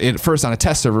it first on a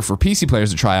test server for PC players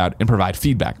to try out and provide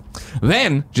feedback.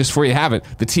 Then, just before you have it,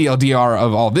 the TLDR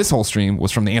of all this whole stream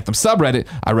was from the Anthem subreddit.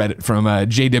 I read it from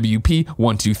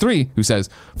JWP123, who says,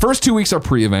 first 2 weeks are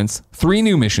pre-events, 3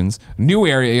 new missions, new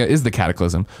area is the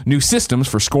Cataclysm, new systems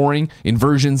for scoring,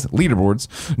 inversions, leaderboards,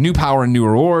 new power and new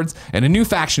rewards, and a new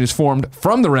faction is formed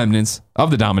from the remnants of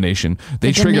the Domination.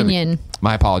 They trigger Dominion.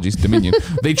 My apologies, Dominion.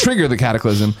 They trigger the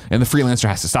Cataclysm, and the freelancer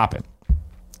has to stop it.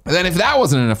 And then if that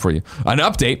wasn't enough for you, an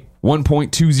update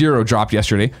 1.20 dropped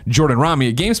yesterday. Jordan Rami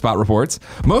at GameSpot reports,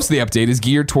 most of the update is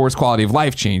geared towards quality of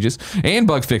life changes and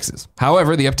bug fixes.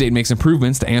 However, the update makes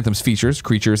improvements to Anthem's features,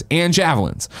 creatures, and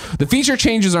javelins. The feature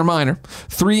changes are minor.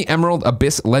 3 Emerald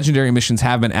Abyss legendary missions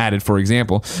have been added, for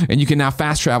example, and you can now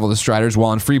fast travel the Striders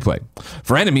while in free play.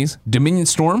 For enemies, Dominion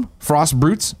Storm, Frost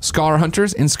Brutes, Scar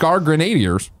Hunters, and Scar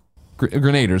Grenadiers.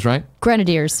 Grenadiers, right?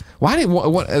 Grenadiers. Why did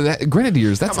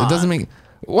Grenadiers? It doesn't make...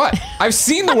 What? I've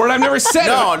seen the word. I've never said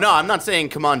it. No, I'm not saying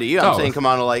come on to you. I'm saying come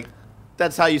on to, like,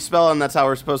 that's how you spell it and that's how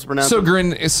we're supposed to pronounce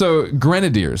it. So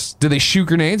Grenadiers, do they shoot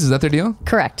grenades? Is that their deal?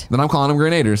 Correct. Then I'm calling them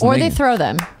Grenadiers. Or they throw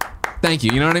them. Thank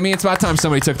you. You know what I mean? It's about time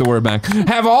somebody took the word back.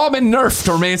 Have all been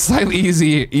nerfed or made slightly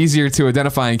easier to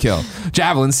identify and kill.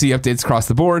 Javelins see updates across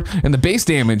the board, and the base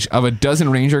damage of a dozen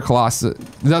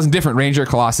different Ranger,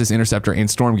 Colossus, Interceptor, and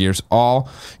Storm Gears all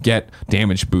get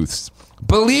damage boosts.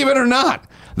 Believe it or not,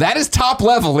 that is top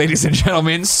level, ladies and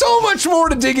gentlemen. So much more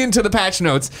to dig into the patch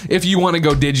notes if you want to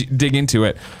go dig into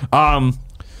it.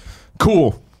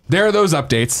 Cool. There are those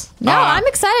updates. No, I'm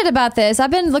excited about this. I've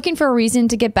been looking for a reason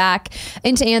to get back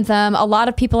into Anthem. A lot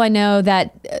of people I know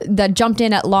that jumped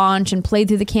in at launch and played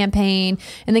through the campaign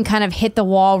and then kind of hit the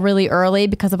wall really early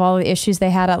because of all the issues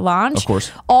they had at launch. Of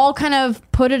course. All kind of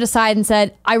put it aside and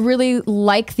said, I really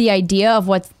like the idea of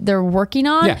what they're working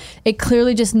on. Yeah. It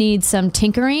clearly just needs some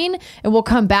tinkering. It will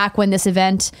come back when this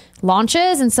event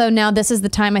launches. And so now this is the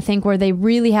time, I think, where they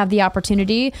really have the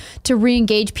opportunity to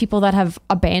re-engage people that have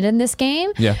abandoned this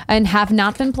game and have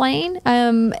not been playing.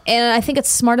 And I think it's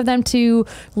smart of them to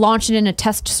launch it in a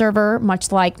test server,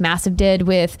 much like Massive did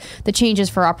with the changes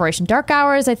for Operation Dark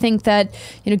Hours. I think that,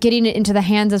 getting it into the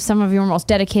hands of some of your most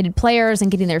dedicated players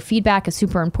and getting their feedback is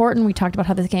super important. We talked about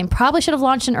how this game probably should have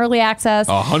launched in early access.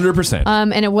 100%.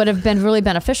 And it would have been really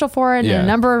beneficial for it in a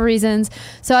number of reasons.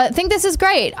 So I think this is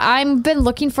great. I've been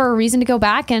looking for a reason to go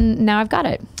back, and now I've got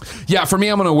it. Yeah, for me,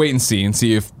 I'm going to wait and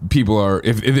see if people are,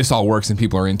 if this all works and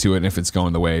people are into it and if it's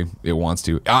going the way it wants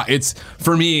to. It's,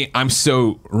 for me, I'm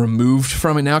so removed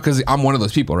from it now because I'm one of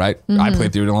those people, right? Mm-hmm. I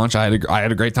played through the launch. I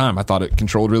had a great time. I thought it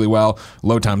controlled really well.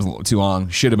 Load times too long.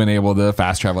 Should have been able to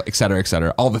fast travel, et cetera, et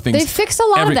cetera. All the things. They fixed a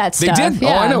lot of that stuff. They did.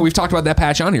 Yeah. Oh, I know. We've talked about that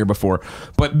patch on here before.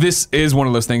 But this is one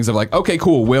of those things of like, okay,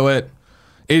 cool.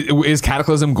 Is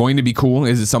Cataclysm going to be cool?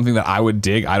 Is it something that I would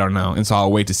dig? I don't know. And so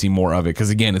I'll wait to see more of it. Because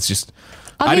again, it's just...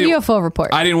 I'll give you a full report.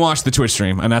 I didn't watch the Twitch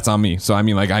stream, and that's on me. So I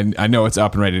mean, like, I know it's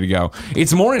up and ready to go.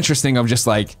 It's more interesting of just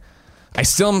like, I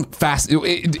still am fast.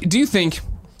 Do you think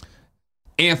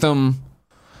Anthem...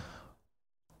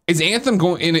 Is Anthem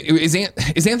going? Is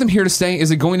Anthem here to stay? Is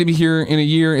it going to be here in a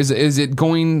year? Is it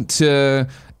going to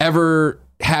ever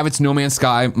have its No Man's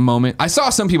Sky moment? I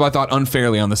saw some people I thought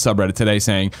unfairly on the subreddit today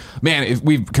saying, "Man, if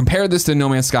we've compared this to No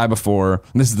Man's Sky before,"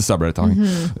 and this is the subreddit talking.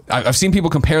 Mm-hmm. I've seen people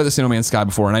compare this to No Man's Sky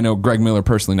before, and I know Greg Miller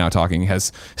personally now talking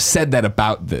has said that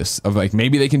about this of like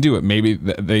maybe they can do it. Maybe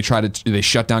they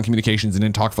shut down communications and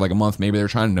didn't talk for like a month. Maybe they're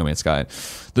trying to No Man's Sky.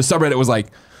 The subreddit was like,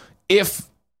 if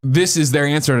this is their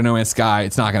answer to No Man's Sky,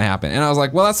 it's not going to happen. And I was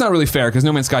like, well, that's not really fair because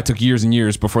No Man's Sky took years and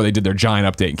years before they did their giant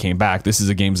update and came back. This is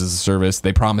a games as a service.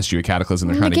 They promised you a Cataclysm.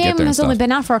 They're trying to get there. The game has only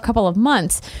been out for a couple of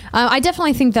months. I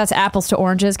definitely think that's apples to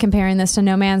oranges comparing this to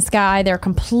No Man's Sky. They're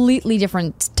completely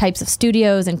different types of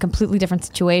studios and completely different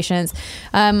situations.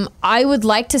 I would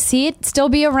like to see it still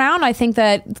be around. I think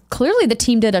that clearly the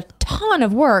team did a ton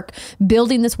of work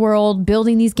building this world,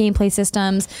 building these gameplay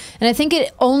systems. And I think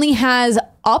it only has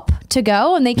up to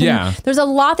go, and they can there's a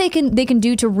lot they can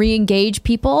do to re-engage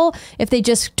people if they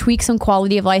just tweak some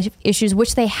quality of life issues,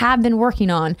 which they have been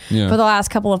working on for the last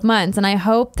couple of months. And I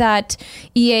hope that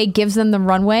EA gives them the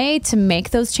runway to make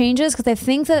those changes, because I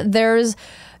think that there's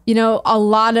a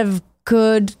lot of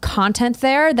good content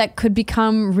there that could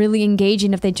become really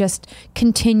engaging if they just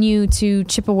continue to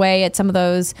chip away at some of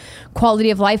those quality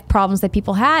of life problems that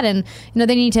people had. And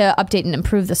they need to update and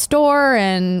improve the store,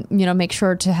 and make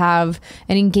sure to have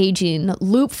an engaging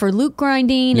loop for loot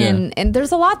grinding, and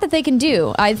there's a lot that they can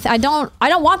do. I don't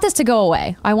want this to go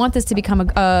away. I want this to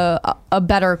become a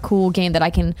better, cool game that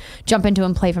I can jump into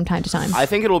and play from time to time. I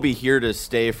think it'll be here to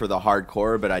stay for the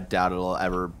hardcore, but I doubt it'll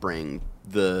ever bring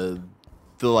the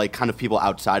like kind of people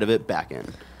outside of it back in.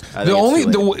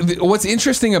 What's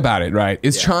interesting about it, right,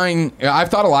 is trying. I've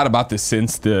thought a lot about this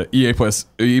since the EA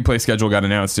Play schedule got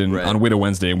announced on Widow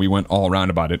Wednesday, and we went all around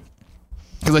about it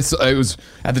because it was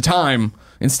at the time,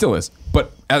 and still is,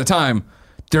 but at the time,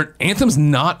 Anthem's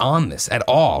not on this at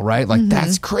all, right? Like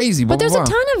that's crazy. But there's a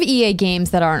ton of EA games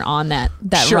that aren't on that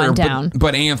rundown.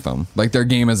 But Anthem, like their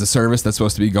game as a service that's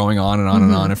supposed to be going on and on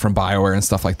and on, and from BioWare and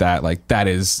stuff like that, like that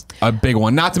is a big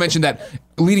one. Not to mention that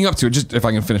leading up to it, just if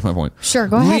I can finish my point. Sure,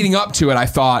 go ahead. Leading up to it, I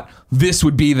thought this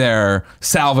would be their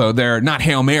salvo, their not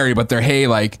Hail Mary, but their hey,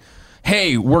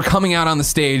 we're coming out on the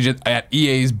stage at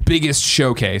EA's biggest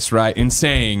showcase, right? And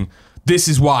saying, this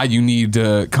is why you need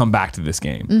to come back to this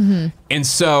game. Mm-hmm. And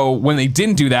so when they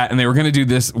didn't do that, and they were going to do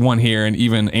this one here, and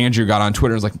even Andrew got on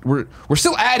Twitter and was like, we're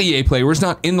still at EA Play. We're just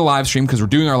not in the live stream because we're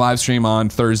doing our live stream on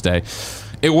Thursday.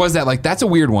 It was that, like, that's a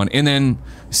weird one. And then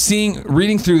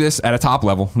reading through this at a top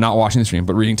level, not watching the stream,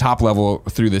 but reading top level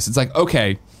through this, it's like,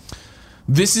 okay,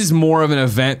 this is more of an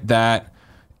event that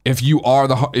if you are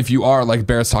like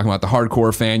Barrett's talking about, the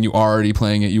hardcore fan, you are already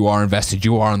playing it, you are invested,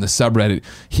 you are on the subreddit.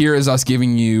 Here is us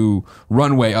giving you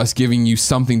runway, us giving you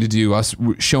something to do, us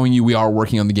showing you we are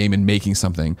working on the game and making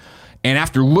something. And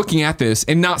after looking at this,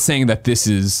 and not saying that this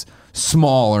is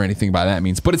small or anything by that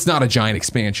means, but it's not a giant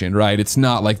expansion, right? It's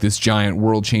not like this giant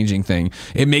world-changing thing.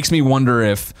 It makes me wonder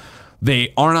if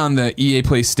they aren't on the EA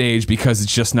Play stage because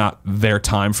it's just not their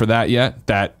time for that yet,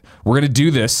 that we're going to do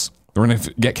this. We're going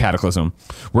to get Cataclysm.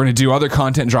 We're going to do other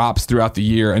content drops throughout the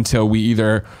year until we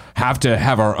either have to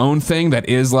have our own thing that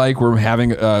is like we're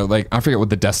having, like, I forget what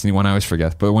the Destiny one, I always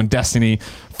forget, but when Destiny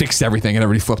fixed everything and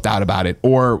everybody flipped out about it,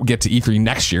 or get to E3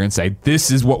 next year and say,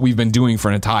 this is what we've been doing for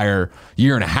an entire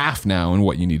year and a half now and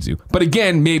what you need to do. But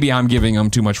again, maybe I'm giving them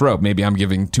too much rope. Maybe I'm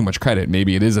giving too much credit.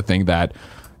 Maybe it is a thing that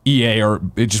EA, or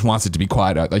it just wants it to be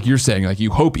quiet. Like you're saying, like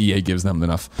you hope EA gives them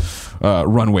enough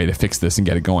runway to fix this and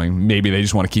get it going. Maybe they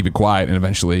just want to keep it quiet and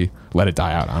eventually let it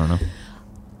die out. I don't know.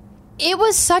 It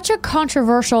was such a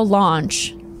controversial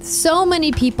launch. So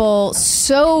many people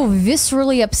so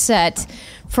viscerally upset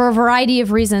for a variety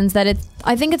of reasons that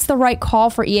I think it's the right call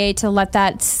for EA to let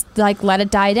it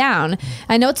die down.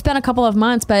 I know it's been a couple of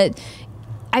months, but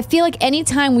I feel like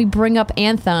anytime we bring up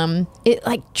Anthem, it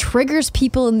like triggers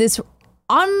people in this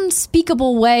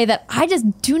unspeakable way that I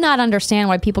just do not understand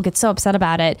why people get so upset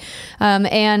about it.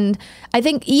 And I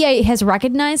think EA has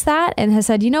recognized that and has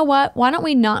said, you know what, why don't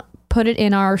we not put it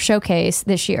in our showcase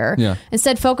this year? Yeah.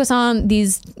 Instead, focus on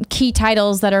these key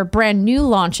titles that are brand new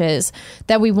launches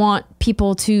that we want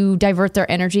people to divert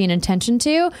their energy and attention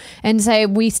to, and say,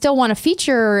 we still want to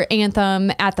feature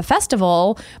Anthem at the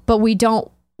festival, but we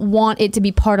don't want it to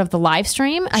be part of the live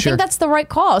stream. I think that's the right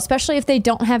call, especially if they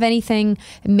don't have anything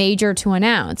major to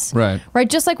announce. Right.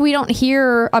 Just like we don't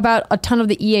hear about a ton of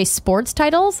the EA Sports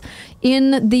titles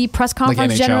in the press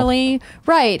conference, like generally.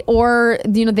 Right. Or,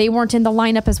 they weren't in the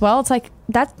lineup as well. It's like,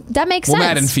 that makes sense.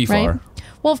 Madden, FIFA right?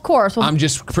 Well, of course. Well, I'm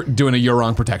just doing a you're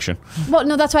wrong protection. Well,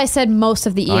 no, that's why I said most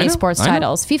of the EA Sports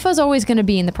titles. FIFA's always going to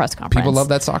be in the press conference. People love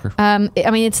that soccer. I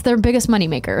mean, it's their biggest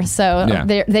moneymaker, so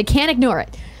they can't ignore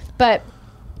it. But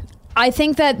I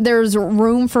think that there's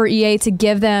room for EA to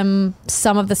give them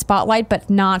some of the spotlight, but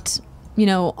not,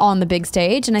 on the big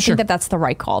stage. And I think that that's the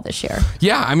right call this year.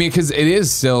 Yeah, I mean, because it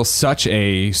is still such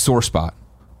a sore spot.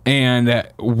 And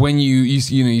when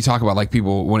you talk about like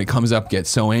people, when it comes up, get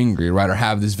so angry, right? Or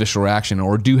have this visceral reaction,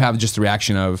 or do have just the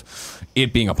reaction of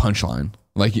it being a punchline,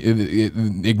 like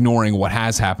ignoring what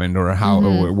has happened or how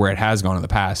or where it has gone in the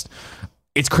past.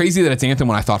 It's crazy that it's Anthem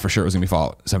when I thought for sure it was going to be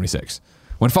Fallout 76.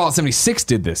 When Fallout 76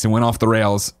 did this and went off the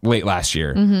rails late last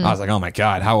year, I was like, oh my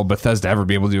God, how will Bethesda ever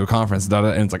be able to do a conference? And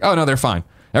it's like, oh no, they're fine.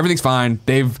 Everything's fine.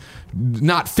 They've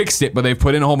not fixed it, but they've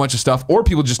put in a whole bunch of stuff, or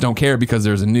people just don't care because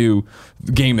there's a new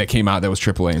game that came out that was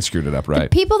AAA and screwed it up, right?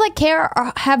 The people that care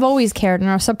have always cared and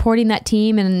are supporting that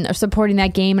team and are supporting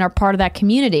that game and are part of that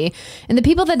community. And the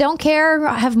people that don't care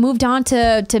have moved on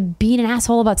to being an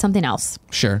asshole about something else.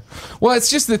 Sure. Well,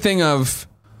 it's just the thing of,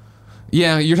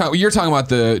 you're talking about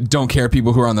the don't care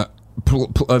people who are on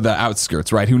the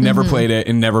outskirts, right? Who never played it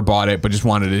and never bought it, but just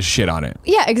wanted to shit on it.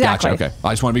 Yeah, exactly. Gotcha. Okay,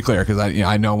 I just want to be clear because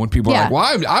I know when people are like,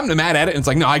 "Well, I'm mad at it," and it's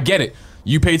like, no, I get it.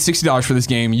 You paid $60 for this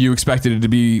game. You expected it to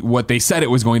be what they said it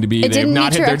was going to be. They've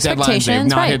not hit their deadlines. They've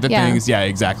not hit the things. Yeah,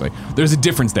 exactly. There's a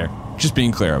difference there. Just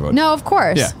being clear about it. No, of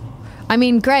course. Yeah. I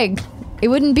mean, Greg, it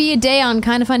wouldn't be a day on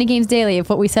Kind of Funny Games Daily if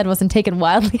what we said wasn't taken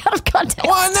wildly out of context.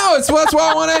 Well, no, that's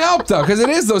why I want to help, though, because it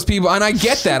is those people, and I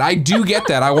get that. I do get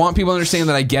that. I want people to understand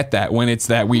that I get that when it's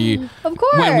that we, of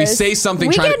course, when we say something,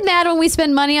 we get mad when we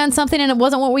spend money on something and it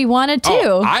wasn't what we wanted to.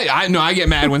 Oh, I know. I get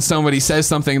mad when somebody says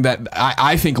something that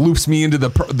I think loops me into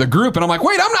the group, and I'm like,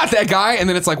 wait, I'm not that guy, and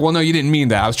then it's like, well, no, you didn't mean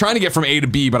that. I was trying to get from A to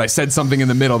B, but I said something in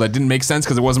the middle that didn't make sense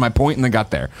because it wasn't my point, and then got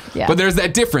there. Yeah. But there's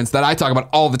that difference that I talk about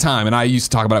all the time, and I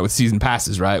used to talk about it with season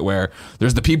passes, right, where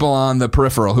there's the people on the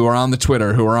peripheral who are on the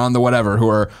Twitter, who are on the whatever, who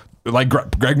are like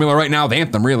Greg Miller right now with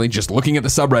Anthem, really just looking at the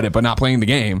subreddit but not playing the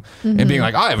game and being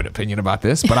like, I have an opinion about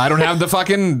this, but I don't have the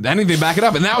fucking anything to back it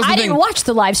up. And that was the thing. I didn't watch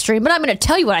the live stream, but I'm going to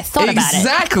tell you what I thought about it.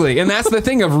 Exactly. And that's the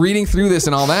thing of reading through this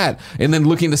and all that, and then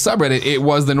looking at the subreddit. It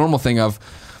was the normal thing of,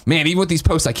 man, even with these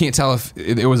posts, I can't tell if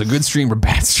it was a good stream or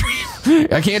bad stream.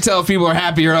 I can't tell if people are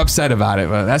happy or upset about it,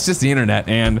 but that's just the internet,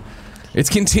 and it's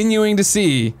continuing to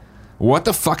see what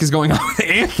the fuck is going on with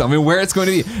Anthem and where it's going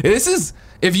to be. This is,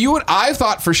 I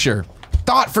thought for sure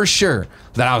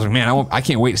that I was like, man, I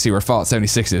can't wait to see where Fallout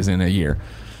 76 is in a year.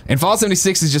 And Fallout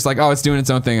 76 is just like, oh, it's doing its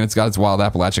own thing and it's got its wild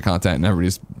Appalachia content and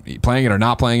everybody's playing it or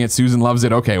not playing it. Susan loves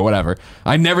it. Okay, whatever.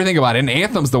 I never think about it. And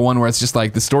Anthem's the one where it's just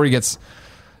like the story gets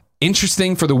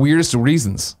interesting for the weirdest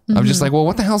reasons. I'm just like, well,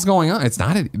 what the hell's going on? It's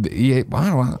not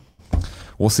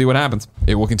We'll see what happens.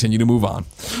 It will continue to move on.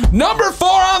 Number 4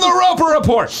 on the Roper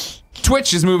Report.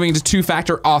 Twitch is moving to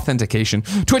two-factor authentication.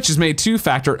 Twitch has made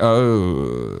two-factor...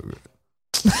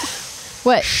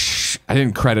 What? I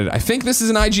didn't credit it. I think this is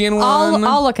an IGN one.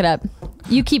 I'll look it up.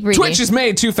 You keep reading. Twitch has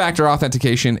made two-factor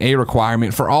authentication a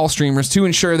requirement for all streamers to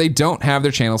ensure they don't have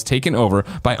their channels taken over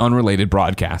by unrelated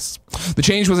broadcasts. The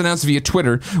change was announced via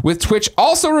Twitter, with Twitch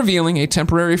also revealing a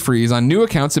temporary freeze on new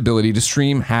accounts' ability to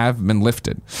stream have been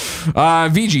lifted.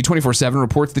 VG247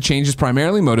 reports the change is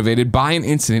primarily motivated by an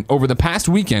incident over the past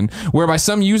weekend whereby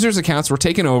some users' accounts were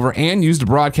taken over and used to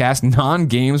broadcast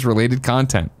non-games related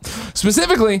content.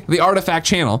 Specifically, the Artifact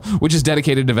channel, which is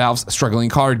dedicated to Valve's struggling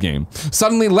card game,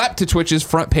 suddenly leapt to Twitch's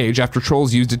front page after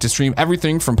trolls used it to stream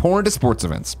everything from porn to sports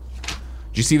events.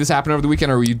 Did you see this happen over the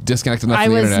weekend, or were you disconnected enough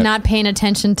from the internet? I was not paying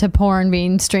attention to porn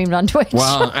being streamed on Twitch.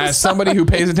 Well, as somebody who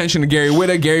pays attention to Gary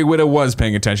Whitta was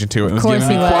paying attention to it and was giving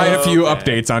me quite a few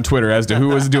updates on Twitter as to who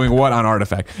was doing what on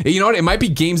Artifact. You know what? It might be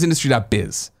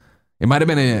gamesindustry.biz. It might have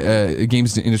been a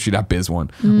gamesindustry.biz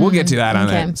one. We'll get to that on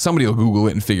that. Somebody will Google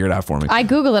it and figure it out for me. I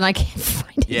Google it and I can't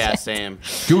find it. Yeah, yet. same.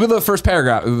 Google the first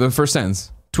paragraph, the first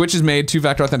sentence. Twitch has made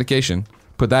two-factor authentication.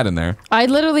 Put that in there. I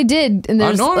literally did, and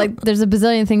there's there's a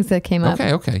bazillion things that came up.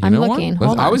 Okay. I'm looking.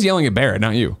 Hold on. I was yelling at Barrett,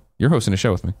 not you. You're hosting a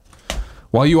show with me.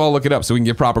 While you all look it up so we can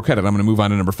give proper credit, I'm going to move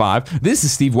on to number 5. This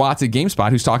is Steve Watts at GameSpot,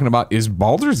 who's talking about, is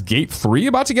Baldur's Gate 3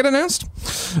 about to get announced?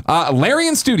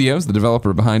 Larian Studios, the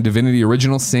developer behind Divinity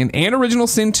Original Sin and Original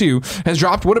Sin 2, has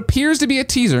dropped what appears to be a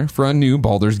teaser for a new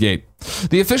Baldur's Gate.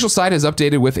 The official site has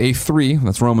updated with a 3,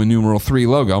 that's Roman numeral 3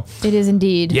 logo. It is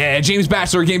indeed. Yeah, James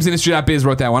Batchelor, GamesIndustry.biz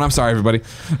wrote that one. I'm sorry, everybody.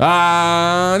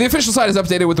 The official site is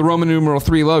updated with the Roman numeral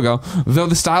 3 logo, though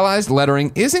the stylized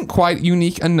lettering isn't quite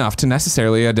unique enough to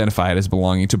necessarily identify it as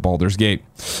belonging to Baldur's Gate.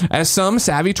 As some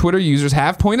savvy Twitter users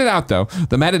have pointed out, though,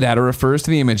 the metadata refers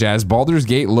to the image as Baldur's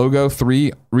Gate logo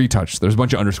 3 retouched. There's a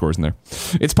bunch of underscores in there.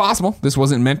 It's possible this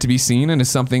wasn't meant to be seen and is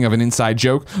something of an inside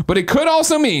joke, but it could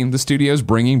also mean the studio's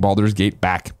bringing Baldur's Gate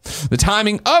back. The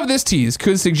timing of this tease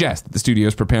could suggest that the studio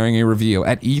is preparing a reveal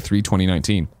at E3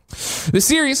 2019. The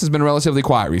series has been relatively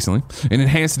quiet recently. An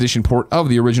enhanced edition port of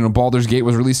the original Baldur's Gate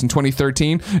was released in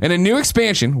 2013, and a new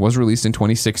expansion was released in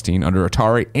 2016 under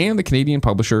Atari and the Canadian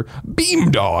publisher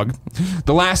Beamdog.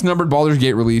 The last numbered Baldur's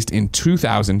Gate released in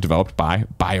 2000, developed by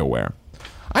BioWare.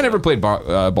 I never played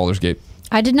Baldur's Gate.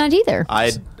 I did not either.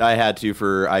 I had to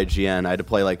for IGN. I had to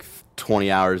play like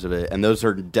 20 hours of it, and those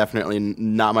are definitely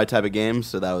not my type of games.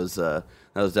 So that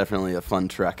was definitely a fun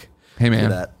trek. Hey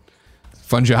man,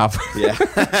 fun job. Yeah.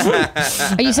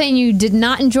 Are you saying you did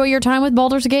not enjoy your time with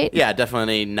Baldur's Gate? Yeah,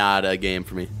 definitely not a game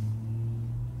for me.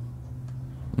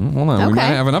 Hold on, we might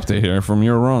have an update here from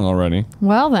You're Wrong already.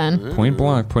 Well then. Point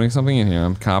blank, putting something in here.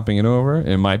 I'm copying it over.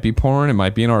 It might be porn. It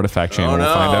might be an Artifact channel.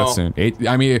 We'll find out soon.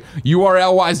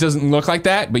 URL-wise doesn't look like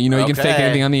that, but you can fake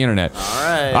anything on the internet. All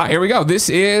right. Here we go. This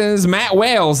is Matt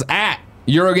Wales at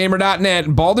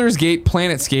Eurogamer.net. Baldur's Gate,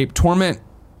 Planetscape, Torment,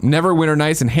 Neverwinter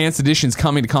Nights Enhanced Editions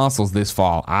coming to consoles this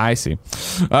fall. I see.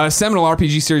 Seminal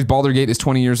RPG series Baldur's Gate is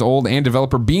 20 years old, and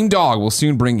developer Beamdog will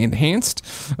soon bring enhanced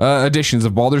editions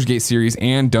of Baldur's Gate series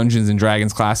and Dungeons &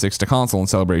 Dragons classics to console in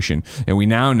celebration, and we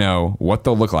now know what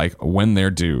they'll look like when they're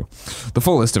due. The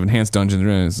full list of enhanced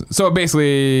Dungeons... So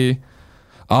basically...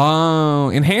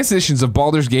 enhanced editions of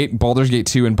Baldur's Gate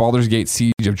 2, and Baldur's Gate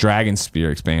Siege of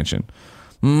Dragonspear expansion.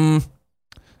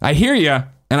 I hear ya,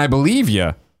 and I believe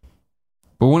ya.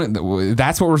 But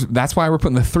that's why we're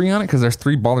putting the 3 on it, because there's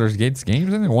 3 Baldur's Gate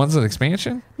games in there. One's an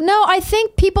expansion. No, I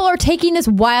think people are taking this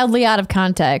wildly out of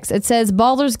context. It says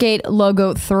Baldur's Gate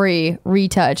logo 3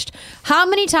 retouched. How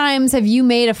many times have you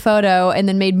made a photo and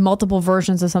then made multiple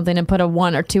versions of something and put a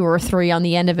 1 or 2 or 3 on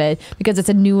the end of it because it's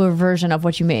a newer version of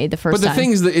what you made the first time? But the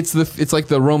thing is that it's like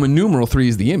the Roman numeral 3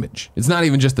 is the image. It's not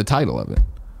even just the title of it.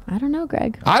 I don't know,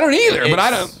 Greg. I don't either, but I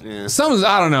don't. Yeah.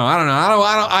 I don't know.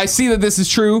 I see that this is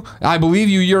true. I believe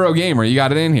you, Eurogamer. You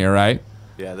got it in here, right?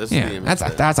 Yeah, this is the image.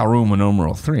 That's a Roman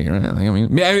numeral 3,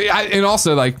 right? And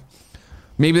also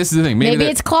maybe this is the thing. Maybe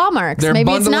it's claw marks.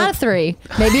 Maybe it's not a 3.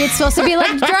 Maybe it's supposed to be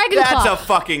like Dragon Claw. That's a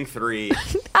fucking 3.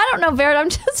 I don't know, Barrett. I'm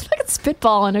just fucking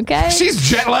spitballing, okay? She's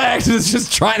jet lagged. It's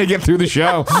just trying to get through the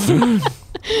show.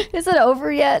 Is it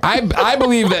over yet? I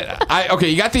believe that.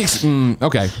 You got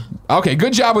the. Okay,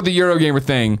 good job with the Eurogamer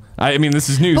thing. I mean, this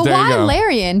is news. But there you go. why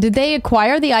Larian? Did they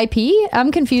acquire the IP?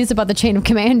 I'm confused about the chain of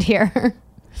command here.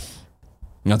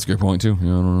 That's a good point, too.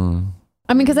 Yeah, I don't know.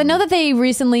 I mean, because I know that they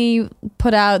recently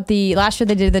put out last year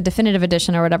they did the definitive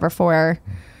edition or whatever for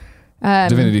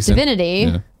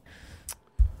Divinity.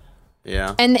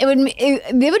 Yeah. And it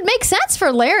would make sense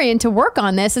for Larian to work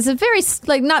on this. It's a very,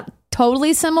 not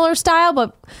totally similar style,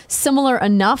 but similar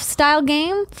enough style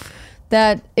game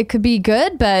that it could be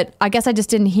good. But I guess I just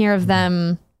didn't hear of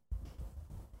them,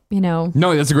 No,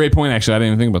 that's a great point, actually. I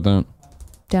didn't even think about that.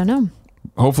 Don't know.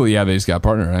 Hopefully, yeah, they just got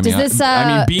partnered. I mean,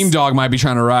 Beamdog might be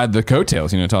trying to ride the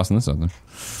coattails, tossing this out there.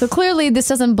 So clearly this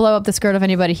doesn't blow up the skirt of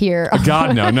anybody here.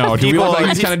 God, no. Do we look like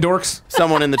these kind of dorks?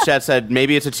 Someone in the chat said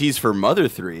maybe it's a tease for Mother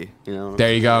 3.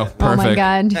 There you go. Perfect. Oh my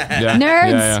God. Yeah.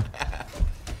 Nerds. Yeah.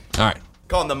 All right.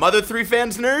 Calling the Mother 3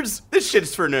 fans nerds? This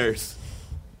shit's for nerds.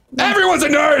 Everyone's a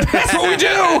nerd. That's what we do.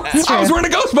 I was wearing a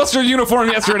Ghostbusters uniform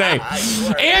yesterday.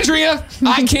 Andrea,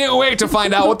 I can't wait to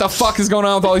find out what the fuck is going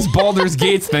on with all these Baldur's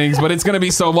Gates things, but it's going to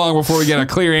be so long before we get a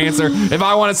clear answer. If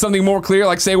I wanted something more clear,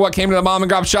 like say what came to the mom and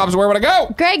grab shops, where would I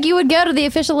go? Greg, you would go to the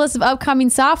official list of upcoming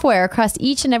software across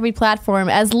each and every platform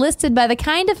as listed by the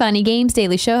Kinda Funny Games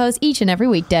Daily Show host each and every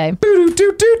weekday.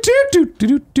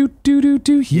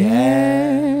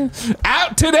 Yeah.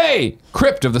 Out today,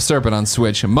 Crypt of the Serpent on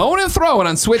Switch, Moan and Throw It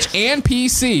on Switch and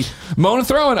PC. Moan and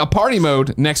Throw It, a party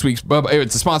mode next week.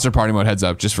 It's a sponsored party mode, heads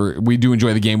up. We do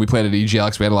enjoy the game. We played at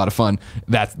EGLX. We had a lot of fun.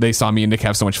 They saw me and Nick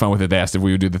have so much fun with it. They asked if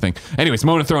we would do the thing. Anyways,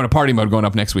 Moan and Throw It, a party mode going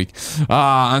up next week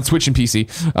on Switch and PC.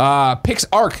 Pix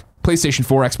Arc, PlayStation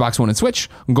 4, Xbox One, and Switch.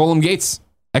 Golem Gates,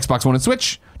 Xbox One and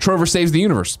Switch. Trover Saves the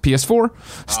Universe, PS4.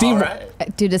 Steam.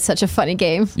 Right. Dude, it's such a funny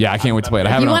game. Yeah, I can't wait to play it.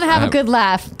 If you want to have a good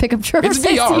laugh, pick up Trover Saves the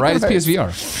VR, right? Universe. It's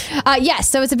PSVR. Yes,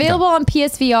 so it's available on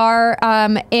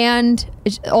PSVR and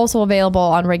it's also available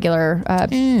on regular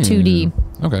 2D.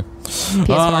 Okay.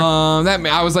 PS4.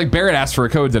 I was like, Barrett asked for a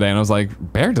code today, and I was like,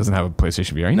 Barrett doesn't have a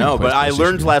PlayStation VR. No, but I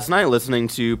learned last night listening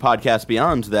to Podcast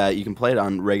Beyond that you can play it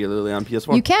regularly on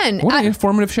PS4. You can. What an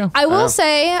informative show. I will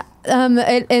say,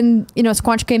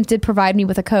 Squanch Games did provide me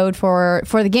with a code for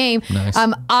the game. Nice.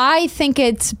 I think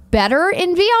it's better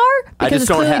in VR because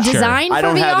it's clearly designed for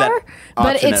VR,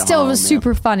 but it's still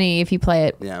super funny if you play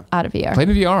it out of VR. Play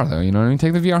the VR, though. You know what I mean?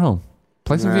 Take the VR home.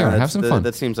 Play some VR. Have some fun.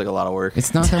 That seems like a lot of work.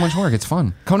 It's not that much work. It's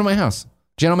fun. Come to my house.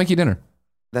 Jen will make you dinner.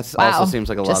 That also seems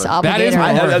like a lot of... That is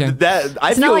my work.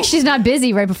 It's not like she's not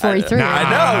busy right before E3. I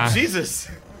know. Jesus.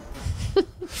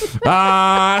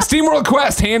 SteamWorld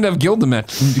Quest, Hand of Gilgamesh,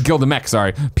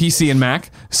 PC and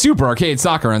Mac. Super Arcade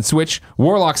Soccer on Switch.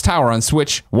 Warlock's Tower on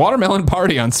Switch. Watermelon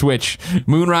Party on Switch.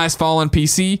 Moonrise Fall on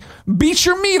PC. Beat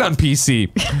Your Meat on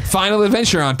PC. Final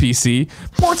Adventure on PC.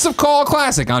 Ports of Call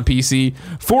Classic on PC.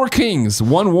 Four Kings,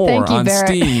 One War on Barrett.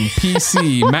 Steam,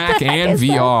 PC, Mac, and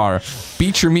VR.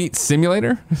 Beat Your Meat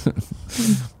Simulator.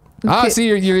 See,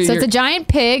 you're So it's a giant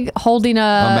pig holding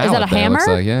a is that a hammer? Looks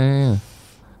like. Yeah.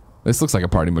 This looks like a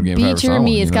party mode game. Beat Your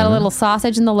Meat. It's got a little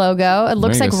sausage in the logo. It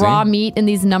looks like raw meat in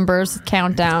these numbers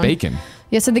countdown. Bacon.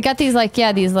 Yeah, so they got these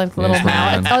these little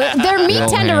mallets. Oh, they're meat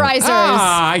Little tenderizers.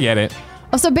 I get it.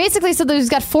 Oh, so basically, there's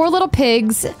got four little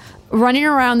pigs running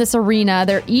around this arena.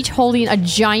 They're each holding a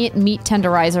giant meat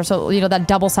tenderizer. So, that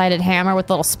double-sided hammer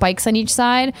with little spikes on each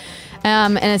side.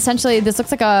 And essentially, this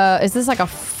looks like is this like a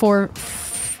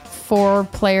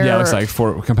four-player? Yeah, it looks like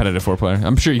competitive four-player.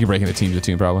 I'm sure you can break into teams of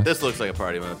two, probably. This looks like a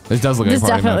party mode. This does look like a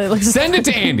party definitely mode. looks Send it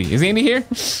to Andy. Is Andy here?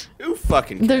 Who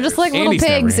fucking cares? They're just like little Andy's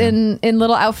never pigs here. in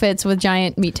little outfits with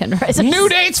giant meat tenderizers. New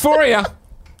dates for you.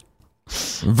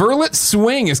 Verlet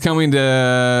Swing is coming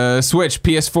to Switch,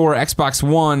 PS4, Xbox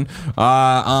One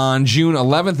on June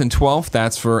 11th and 12th.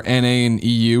 That's for NA and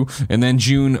EU. And then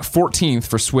June 14th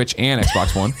for Switch and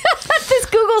Xbox One. This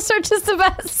Google search is the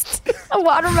best. A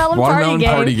watermelon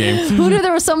party game. Who knew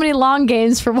there were so many long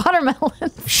games for watermelon?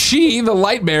 She, the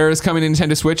Light Bear, is coming to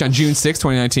Nintendo Switch on June 6,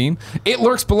 2019. It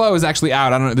Lurks Below is actually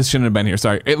out. I don't know. This shouldn't have been here.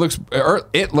 Sorry. It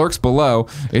Lurks Below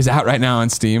is out right now on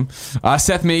Steam.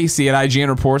 Seth Macy at IGN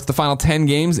reports the final 10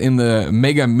 games in the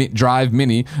Mega Drive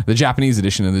Mini, the Japanese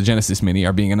edition of the Genesis Mini,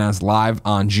 are being announced live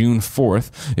on June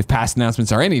 4th. If past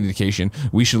announcements are any indication,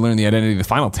 we should learn the identity of the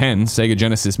final 10 Sega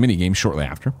Genesis mini games shortly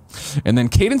after. And then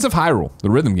Cadence of Hyrule, the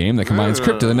rhythm game that combines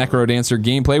Crypt of the Necrodancer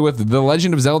gameplay with The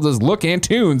Legend of Zelda's look and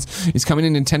tunes, is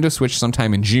coming to Nintendo Switch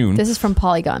sometime in June. This is from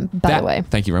Polygon, by the way.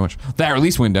 Thank you very much. That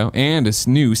release window and a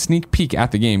new sneak peek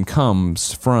at the game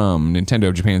comes from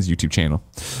Nintendo Japan's YouTube channel.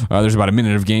 There's about a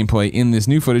minute of gameplay in this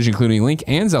new footage, including Link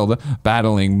and Zelda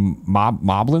battling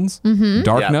moblins,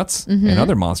 dark nuts, and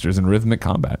other monsters in rhythmic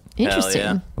combat. Interesting.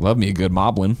 Yeah. I love me a good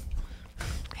moblin.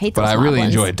 Hate But those I really moblins.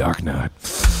 enjoy Dark Knight.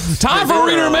 Time for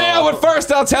reader mail, but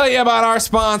first I'll tell you about our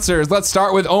sponsors. Let's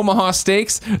start with Omaha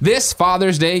Steaks. This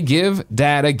Father's Day, give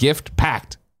Dad a gift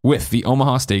packed with the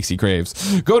Omaha Steaks he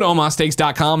craves. Go to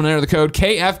omahasteaks.com and enter the code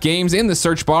KFGames in the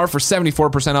search bar for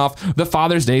 74% off the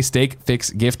Father's Day Steak Fix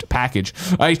gift package.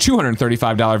 A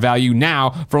 $235 value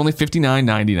now for only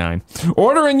 $59.99.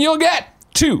 Order and you'll get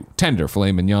 2 tender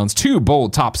filet mignons, 2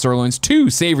 bold top sirloins, 2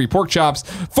 savory pork chops,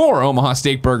 4 Omaha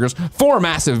steak burgers, 4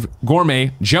 massive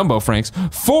gourmet jumbo franks,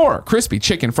 4 crispy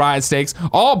chicken fried steaks,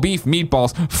 all beef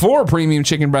meatballs, 4 premium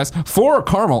chicken breasts, 4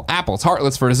 caramel apple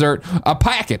tartlets for dessert, a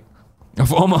packet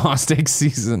of Omaha steak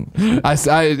season. I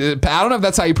don't know if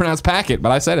that's how you pronounce packet, but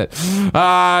I said it.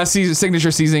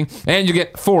 Signature seasoning, and you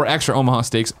get 4 extra Omaha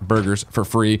Steaks burgers for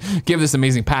free. Give this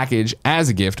amazing package as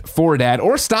a gift for dad,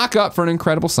 or stock up for an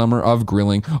incredible summer of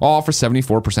grilling, all for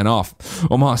 74% off.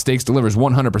 Omaha Steaks delivers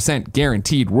 100%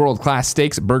 guaranteed world-class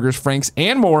steaks, burgers, franks,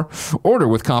 and more. Order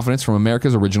with confidence from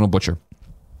America's original butcher.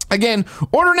 Again,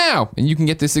 order now, and you can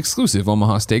get this exclusive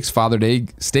Omaha Steaks Father Day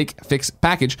Steak Fix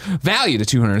package valued at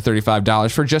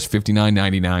 $235 for just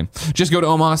 $59.99. Just go to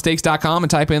omahasteaks.com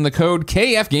and type in the code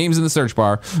KFGames in the search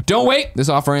bar. Don't wait, this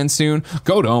offer ends soon.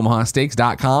 Go to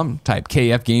omahasteaks.com, type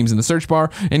KFGames in the search bar,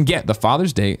 and get the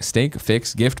Father's Day Steak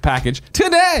Fix gift package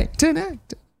today.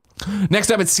 Next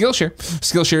up, it's Skillshare.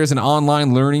 Skillshare is an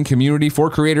online learning community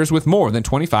for creators with more than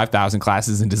 25,000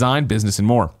 classes in design, business, and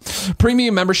more.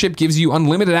 Premium membership gives you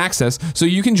unlimited access so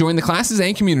you can join the classes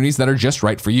and communities that are just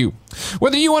right for you.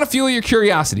 Whether you want to fuel your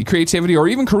curiosity, creativity, or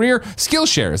even career,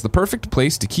 Skillshare is the perfect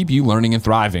place to keep you learning and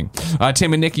thriving.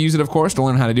 Tim and Nick use it, of course, to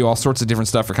learn how to do all sorts of different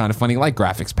stuff for Kinda Funny, like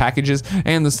graphics packages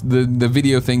and the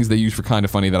video things they use for Kinda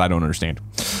Funny that I don't understand.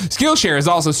 Skillshare is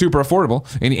also super affordable.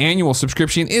 An annual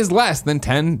subscription is less than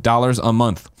 $10 a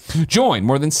month. Join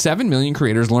more than 7 million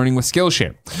creators learning with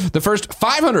Skillshare. The first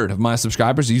 500 of my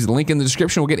subscribers who use the link in the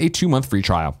description will get a 2-month free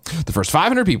trial. The first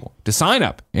 500 people to sign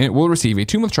up and it will receive a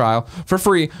 2-month trial for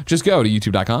free. Just go to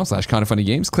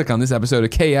youtube.com/kindafunnygames, click on this episode of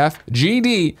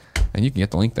KFGD, and you can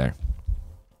get the link there.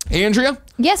 Andrea?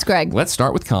 Yes, Greg. Let's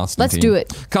start with Constantine. Let's do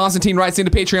it. Constantine writes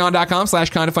into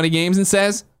patreon.com/kindafunnygames and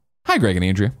says, "Hi, Greg and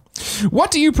Andrea.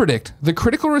 What do you predict the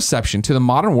critical reception to the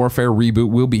Modern Warfare reboot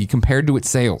will be compared to its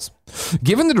sales?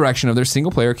 Given the direction of their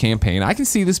single-player campaign, I can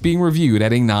see this being reviewed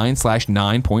at a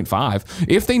 9/9.5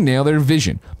 if they nail their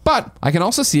vision, but I can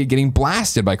also see it getting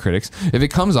blasted by critics if it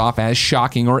comes off as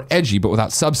shocking or edgy but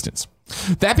without substance.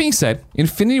 That being said,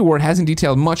 Infinity Ward hasn't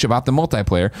detailed much about the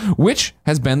multiplayer, which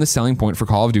has been the selling point for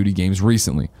Call of Duty games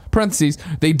recently. Parentheses,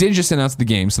 they did just announce the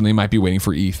game, so they might be waiting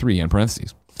for E3, end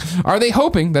parentheses. Are they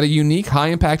hoping that a unique,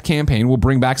 high-impact campaign will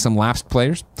bring back some lapsed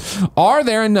players? Are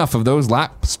there enough of those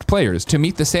lapsed players to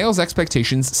meet the sales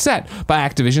expectations set by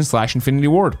Activision/Infinity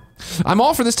Ward? I'm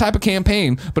all for this type of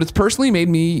campaign, but it's personally made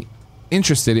me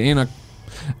interested in a...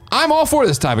 I'm all for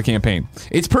this type of campaign.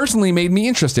 It's personally made me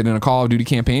interested in a Call of Duty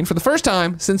campaign for the first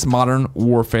time since Modern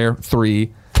Warfare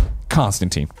 3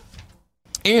 Constantine."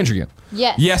 Andrea.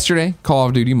 Yes. Yesterday, Call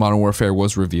of Duty Modern Warfare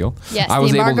was revealed. Yes, the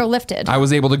embargo lifted. I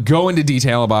was able to go into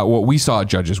detail about what we saw at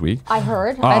Judges Week. I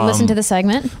heard. I listened to the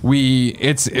segment.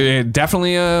 It's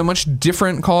definitely a much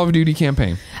different Call of Duty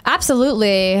campaign.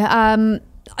 Absolutely.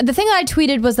 The thing that I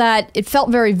tweeted was that it felt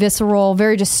very visceral,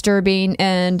 very disturbing,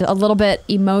 and a little bit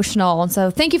emotional. And so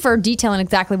thank you for detailing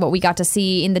exactly what we got to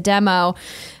see in the demo.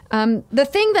 The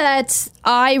thing that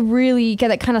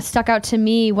that kind of stuck out to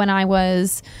me when I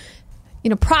was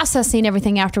processing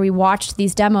everything after we watched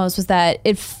these demos was that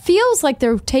it feels like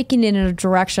they're taking it in a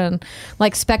direction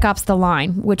like Spec Ops: The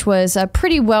Line, which was a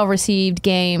pretty well-received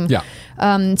game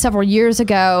several years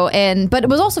ago, but it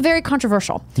was also very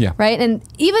controversial, right? And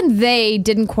even they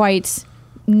didn't quite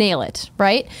nail it,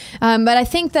 right? But I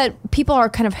think that people are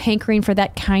kind of hankering for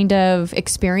that kind of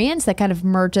experience that kind of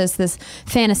merges this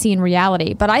fantasy and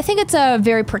reality. But I think it's a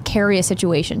very precarious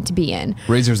situation to be in.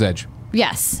 Razor's Edge.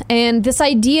 Yes. And this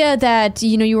idea that,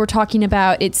 you were talking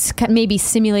about, it's maybe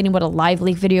simulating what a live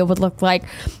leak video would look like.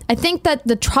 I think that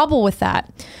the trouble with that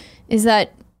is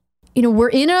that, we're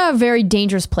in a very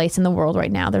dangerous place in the world right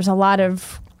now. There's a lot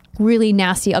of really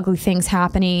nasty, ugly things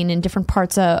happening in different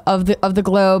parts of the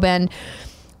globe. And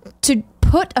to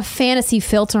put a fantasy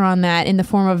filter on that in the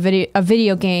form of a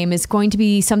video game is going to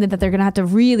be something that they're going to have to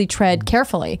really tread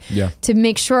carefully to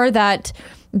make sure that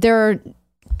they're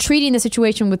treating the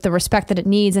situation with the respect that it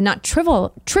needs and not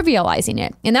trivializing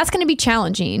it. And that's going to be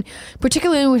challenging,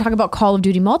 particularly when we talk about Call of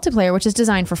Duty multiplayer, which is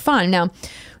designed for fun. Now,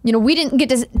 we didn't get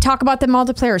to talk about the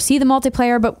multiplayer or see the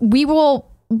multiplayer, but we will...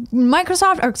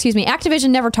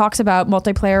 Activision never talks about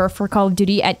multiplayer for Call of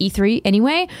Duty at E3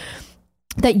 anyway.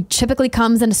 That typically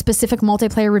comes in a specific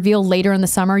multiplayer reveal later in the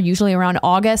summer, usually around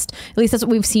August. At least that's what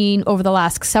we've seen over the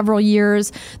last several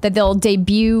years, that they'll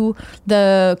debut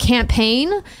the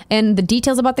campaign and the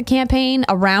details about the campaign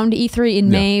around E3 in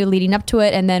May leading up to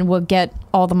it, and then we'll get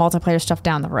all the multiplayer stuff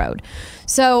down the road.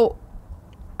 So,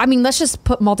 let's just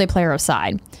put multiplayer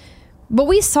aside. What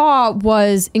we saw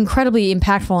was incredibly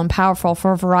impactful and powerful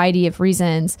for a variety of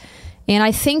reasons. And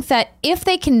I think that if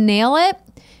they can nail it,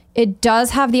 it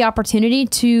does have the opportunity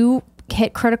to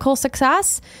hit critical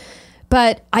success.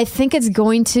 But I think it's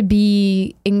going to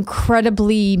be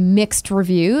incredibly mixed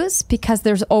reviews because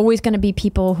there's always going to be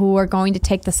people who are going to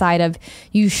take the side of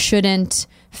you shouldn't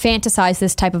fantasize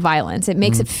this type of violence. It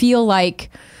makes it feel like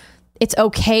it's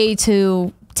okay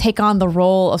to take on the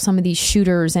role of some of these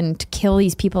shooters and to kill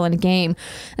these people in a game.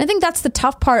 And I think that's the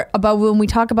tough part about when we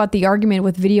talk about the argument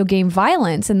with video game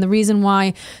violence, and the reason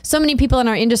why so many people in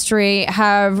our industry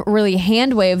have really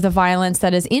hand-waved the violence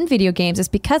that is in video games is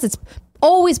because it's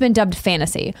always been dubbed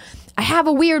fantasy. I have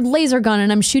a weird laser gun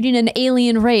and I'm shooting an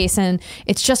alien race and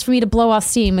it's just for me to blow off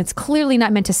steam. It's clearly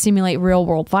not meant to simulate real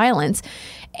world violence.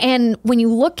 And when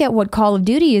you look at what Call of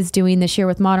Duty is doing this year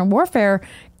with Modern Warfare,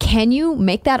 can you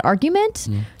make that argument?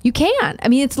 You can. I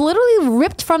mean, it's literally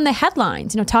ripped from the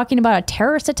headlines, talking about a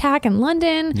terrorist attack in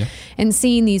London and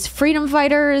seeing these freedom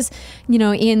fighters,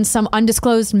 in some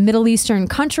undisclosed Middle Eastern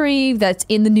country that's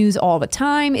in the news all the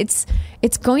time. It's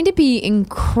going to be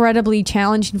incredibly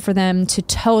challenging for them to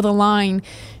toe the line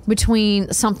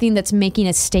between something that's making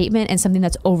a statement and something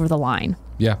that's over the line.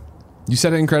 Yeah. You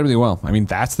said it incredibly well. I mean,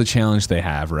 that's the challenge they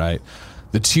have, right?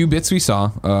 The 2 bits we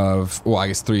saw of, well, I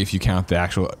guess 3 if you count the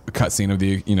actual cutscene of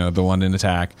the London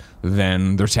attack,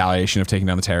 then the retaliation of taking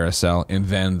down the terrorist cell, and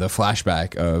then the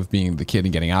flashback of being the kid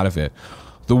and getting out of it.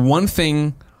 The one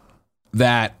thing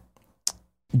that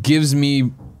gives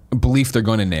me belief they're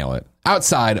going to nail it,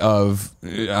 outside of,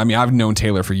 I mean, I've known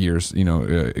Taylor for years,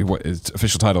 what his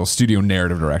official title is Studio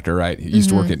Narrative Director, right? He used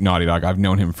to work at Naughty Dog. I've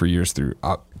known him for years through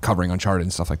covering Uncharted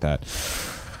and stuff like that.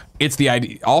 It's the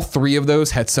idea. All 3 of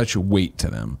those had such weight to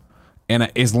them.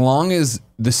 And as long as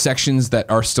the sections that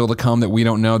are still to come that we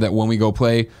don't know, that when we go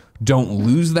play, don't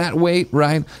lose that weight,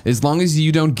 right? As long as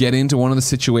you don't get into one of the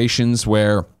situations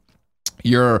where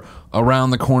you're around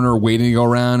the corner waiting to go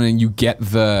around and you get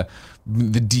the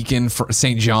deacon for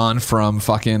St. John from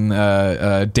fucking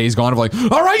Days Gone of like,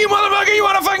 all right, you motherfucker, you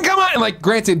want to fucking come on? And like,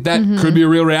 granted, that could be a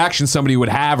real reaction somebody would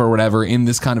have or whatever in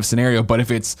this kind of scenario. But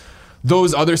if it's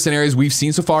those other scenarios we've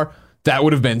seen so far, that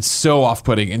would have been so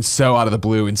off-putting and so out of the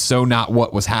blue and so not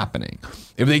what was happening.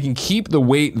 If they can keep the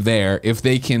weight there, if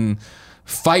they can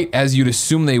fight as you'd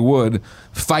assume they would,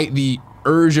 fight the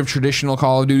urge of traditional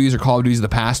Call of Duties or Call of Duties of the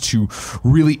past to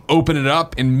really open it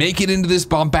up and make it into this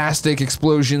bombastic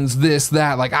explosions, this,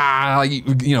 that,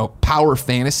 power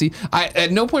fantasy.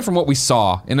 At no point from what we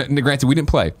saw, and granted we didn't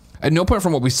play, at no point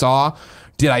from what we saw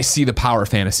did I see the power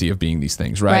fantasy of being these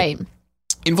things, right?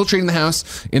 Infiltrating the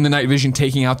house in the night vision,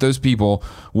 taking out those people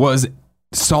was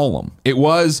solemn. It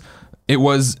was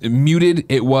muted.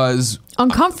 It was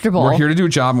uncomfortable. We're here to do a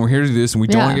job and we're here to do this and we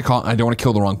don't want to get caught. I don't want to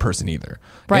kill the wrong person either.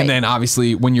 Right. And then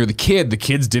obviously when you're the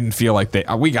kids didn't feel like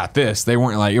we got this. They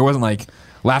weren't like, it wasn't like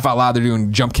laugh out loud. They're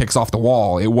doing jump kicks off the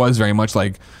wall. It was very much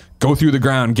like go through the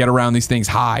ground, get around these things,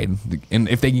 hide. And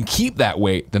if they can keep that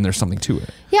weight, then there's something to it.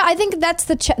 Yeah, I think that's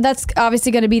that's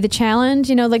obviously going to be the challenge.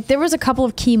 There was a couple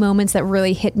of key moments that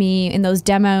really hit me in those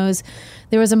demos.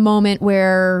 There was a moment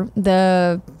where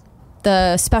the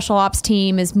special ops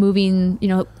team is moving,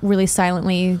 really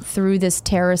silently through this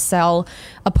terrorist cell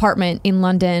apartment in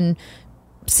London,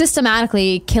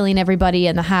 systematically killing everybody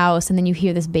in the house, and then you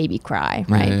hear this baby cry,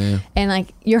 right? Yeah.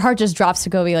 And your heart just drops to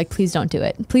go be like, please don't do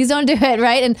it. Please don't do it,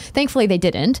 right? And thankfully they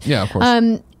didn't. Yeah, of course.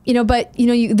 But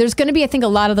there's going to be, I think, a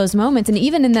lot of those moments. And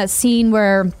even in that scene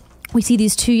where we see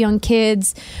these 2 young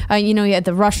kids, you had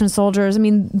the Russian soldiers. I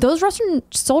mean, those Russian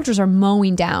soldiers are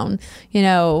mowing down,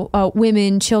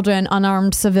 women, children,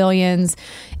 unarmed civilians.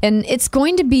 And it's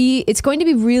going to be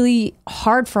really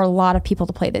hard for a lot of people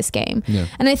to play this game. Yeah.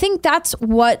 And I think that's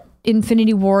what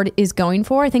Infinity Ward is going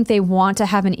for. I think they want to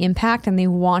have an impact and they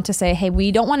want to say, hey,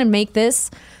 we don't want to make this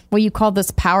what you call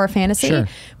this power fantasy. Sure.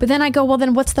 But then I go, well,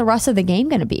 then what's the rest of the game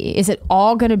going to be? Is it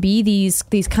all going to be these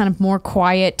kind of more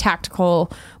quiet,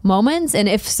 tactical moments? And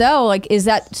if so, is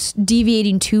that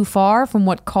deviating too far from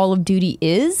what Call of Duty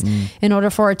is in order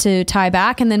for it to tie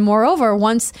back? And then moreover,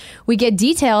 once we get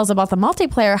details about the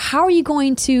multiplayer, how are you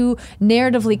going to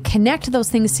narratively connect those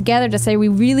things together to say we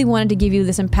really wanted to give you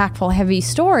this impactful, heavy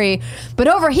story, but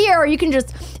over here you can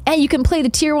play the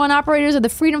tier 1 operators or the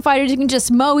freedom fighters, you can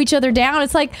just mow each other down.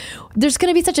 It's like there's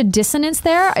going to be such a dissonance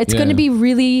there. It's going to be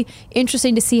really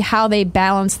interesting to see how they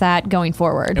balance that going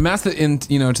forward. And that's to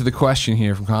the question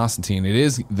here from Constantine. It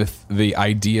is the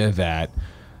idea that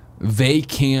they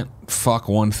can't fuck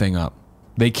one thing up.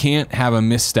 They can't have a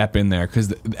misstep in there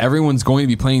because everyone's going to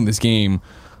be playing this game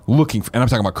looking for, and I'm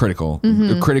talking about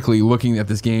critically looking at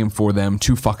this game for them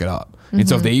to fuck it up. And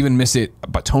so if they even miss it,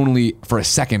 but tonally for a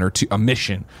second or two, a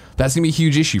mission, that's going to be a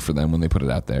huge issue for them when they put it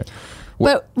out there.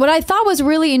 But what I thought was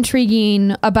really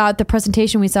intriguing about the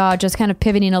presentation we saw, just kind of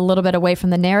pivoting a little bit away from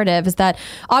the narrative, is that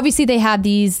obviously they have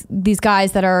these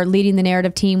guys that are leading the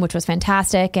narrative team, which was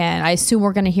fantastic, and I assume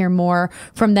we're going to hear more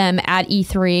from them at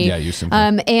E3. Yeah, you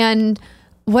assume. And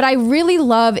what I really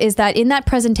love is that in that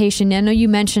presentation, I know you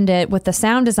mentioned it with the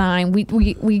sound design,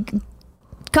 we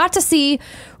got to see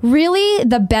really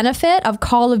the benefit of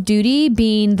Call of Duty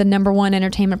being the #1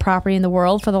 entertainment property in the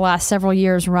world for the last several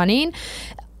years running.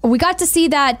 We got to see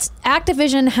that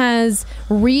Activision has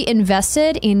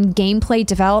reinvested in gameplay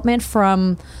development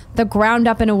from the ground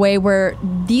up in a way where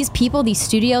these people, these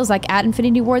studios like at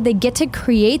Infinity Ward, they get to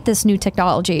create this new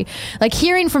technology. Like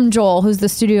hearing from Joel, who's the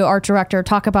studio art director,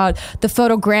 talk about the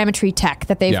photogrammetry tech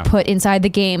that they've put inside the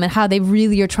game and how they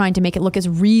really are trying to make it look as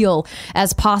real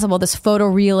as possible. This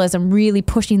photorealism really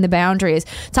pushing the boundaries.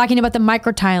 Talking about the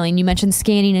microtiling, you mentioned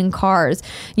scanning in cars,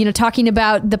 talking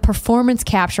about the performance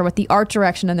capture with the art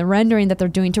direction and the rendering that they're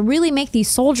doing to really make these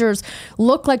soldiers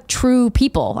look like true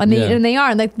people. And they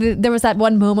are. Like there was that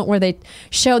one moment where they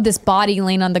showed this body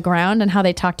laying on the ground and how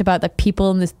they talked about the people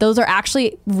in this. Those are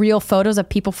actually real photos of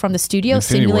people from the studio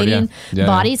simulating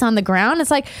bodies on the ground.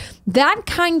 It's like that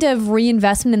kind of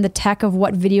reinvestment in the tech of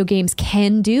what video games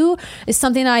can do is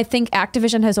something that I think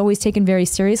Activision has always taken very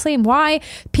seriously, and why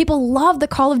people love the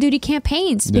Call of Duty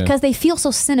campaigns because they feel so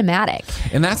cinematic.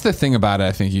 And that's the thing about it.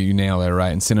 I think you nail it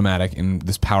right. And cinematic and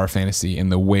this power fantasy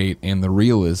and the weight and the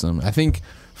realism. I think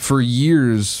for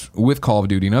years with Call of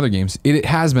Duty and other games, it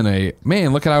has been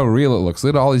look at how real it looks.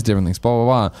 Look at all these different things, blah,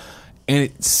 blah, blah. And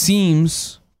it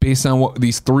seems, based on what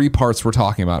these 3 parts we're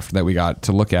talking about that we got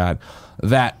to look at,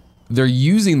 that they're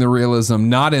using the realism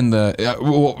not in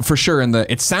the, for sure in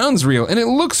the, it sounds real and it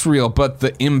looks real, but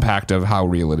the impact of how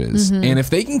real it is. Mm-hmm. And if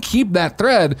they can keep that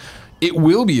thread, it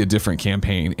will be a different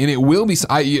campaign. And it will be,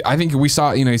 I think we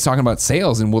saw, he's talking about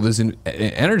sales and will this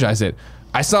energize it.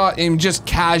 I saw him just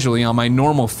casually on my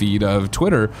normal feed of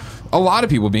Twitter, a lot of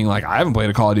people being like, I haven't played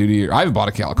a Call of Duty, or I haven't bought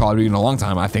a Call of Duty in a long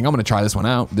time. I think I'm going to try this one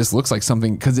out. This looks like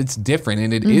something, because it's different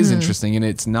and it is interesting, and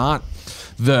it's not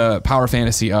the power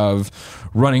fantasy of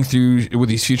running through with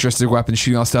these futuristic weapons,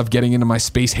 shooting all stuff, getting into my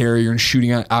Space Harrier and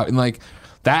shooting out and like,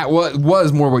 that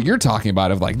was more what you're talking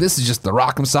about of like, this is just the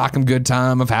rock'em sock'em good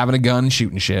time of having a gun and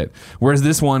shooting shit. Whereas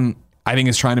this one, I think,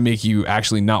 is trying to make you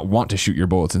actually not want to shoot your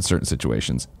bullets in certain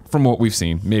situations. From what we've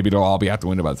seen, maybe it'll all be out the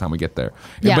window by the time we get there.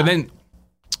 Yeah. But then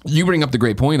you bring up the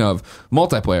great point of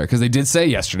multiplayer, because they did say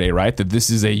yesterday, right, that this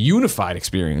is a unified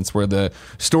experience where the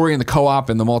story and the co-op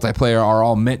and the multiplayer are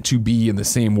all meant to be in the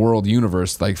same world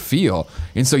universe, like feel.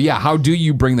 And so, how do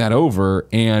you bring that over,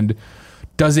 and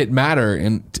does it matter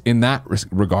in that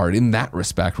regard, in that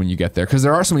respect, when you get there? Because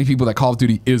there are so many people that Call of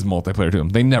Duty is multiplayer to them.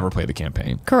 They never play the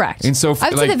campaign. Correct. And so I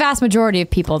would say the vast majority of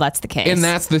people, that's the case. And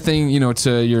that's the thing,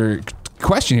 to your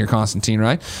question here, Constantine,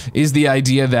 right, is the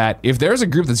idea that if there's a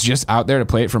group that's just out there to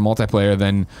play it for multiplayer,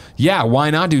 then why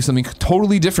not do something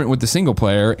totally different with the single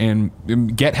player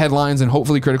and get headlines and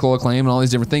hopefully critical acclaim and all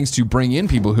these different things to bring in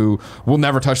people who will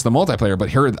never touch the multiplayer, but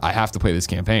here I have to play this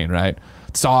campaign, right?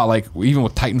 Saw like even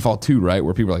with Titanfall 2, right,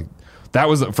 where people are like, that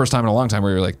was the first time in a long time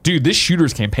where you're like, dude, this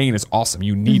shooter's campaign is awesome.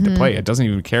 You need to play it. It doesn't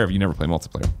even care if you never play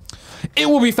multiplayer. It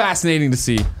will be fascinating to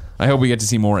see. I hope we get to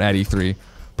see more at E3.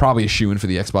 Probably a shoo-in for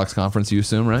the Xbox conference, you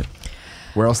assume, right?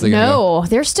 Where else are they going to go? No,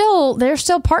 they're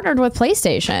still partnered with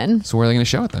PlayStation. So where are they going to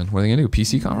show it then? What are they going to do?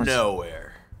 PC conference?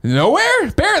 Nowhere?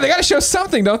 Bear, they got to show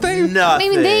something, don't they?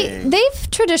 Nothing. I mean,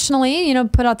 they've traditionally,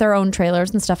 put out their own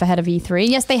trailers and stuff ahead of E3.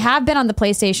 Yes, they have been on the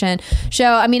PlayStation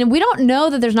show. I mean, we don't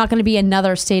know that there's not going to be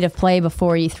another State of Play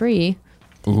before E3.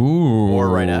 Ooh. Or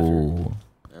right after.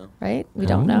 Right? We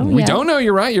don't know. We don't know.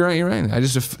 You're right. I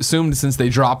just assumed since they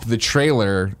dropped the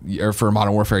trailer for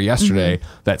Modern Warfare yesterday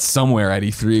that somewhere at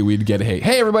E3 we'd get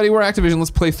hey everybody, we're Activision.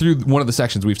 Let's play through one of the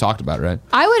sections we've talked about, right?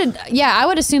 I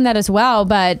would assume that as well,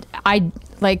 but I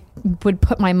would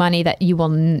put my money that you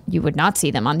would not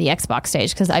see them on the Xbox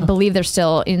stage, because I believe they're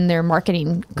still in their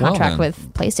marketing contract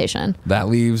with PlayStation. That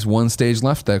leaves one stage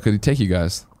left that could take you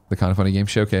guys. The Kind of Funny Game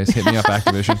Showcase. Hit me up,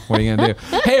 Activision. What are you going to do?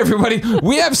 Hey, everybody.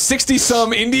 We have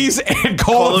 60-some indies and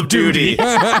Call of Duty.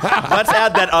 Let's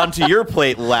add that onto your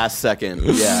plate last second.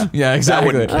 Yeah. Yeah,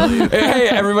 exactly. Hey,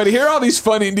 everybody. Here are all these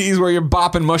fun indies where you're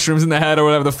bopping mushrooms in the head or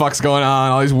whatever the fuck's going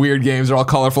on. All these weird games are all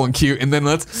colorful and cute. And then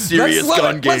let's slow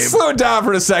it down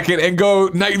for a second and go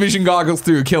night vision goggles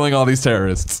through killing all these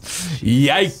terrorists.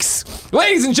 Yikes.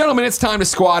 Ladies and gentlemen, it's time to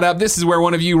squad up. This is where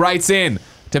one of you writes in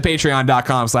to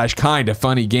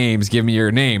patreon.com/kindafunnygames. Give me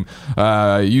your name,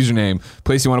 username,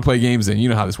 place you want to play games in. You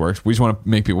know how this works. We just want to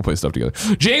make people play stuff together.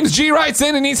 James G writes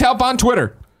in and needs help on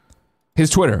Twitter. His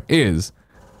Twitter is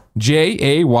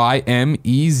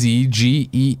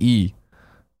JAYMEZGEE.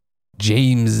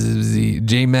 James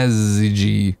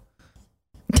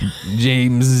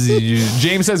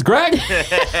says, Greg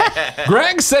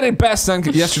said it best on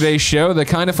yesterday's show. The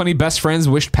Kind of Funny Best Friends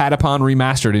wished Patapon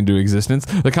remastered into existence.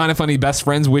 The Kind of Funny Best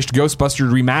Friends wished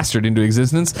Ghostbusters remastered into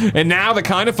existence. And now the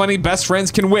Kind of Funny Best Friends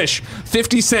can wish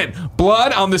 50 Cent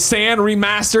Blood on the Sand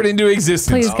remastered into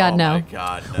existence. Please, God, no. Oh my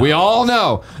God, no. We all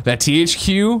know that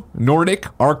THQ Nordic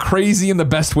are crazy in the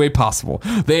best way possible.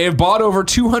 They have bought over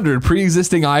 200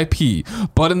 pre-existing IP.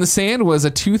 Blood in the Sand was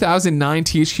a 2009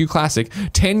 THQ classic,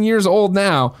 10 years old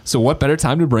now, so what better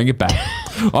time to bring it back?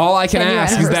 All I can 10-year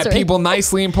ask is that anniversary. people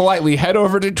nicely and politely head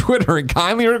over to Twitter and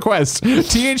kindly request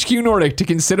THQ Nordic to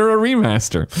consider a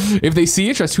remaster. If they see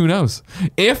interest, who knows?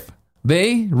 If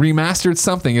they remastered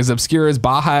something as obscure as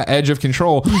Baja Edge of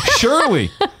Control,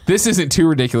 surely this isn't too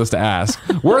ridiculous to ask.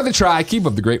 Worth a try. Keep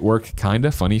up the great work.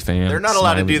 Kinda funny fan. They're not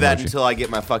allowed to Smiley do that emoji. until I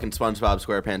get my fucking SpongeBob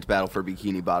SquarePants Battle for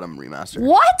Bikini Bottom remaster.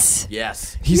 What?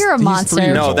 Yes. You're a monster. 3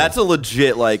 years No, old. that's a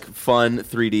legit like fun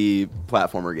 3D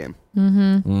platformer game.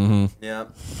 Yeah,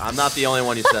 I'm not the only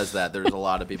one who says that. There's a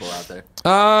lot of people out there.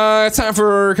 It's time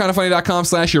for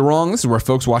kindoffunny.com/you're wrong. This is where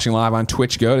folks watching live on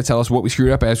Twitch go to tell us what we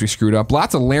screwed up as we screwed up.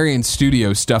 Lots of Larian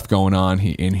Studio stuff going on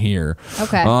in here.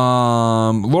 Okay.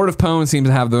 Lord of Pwn seems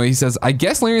to have the way he says, I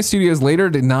guess Larian Studios later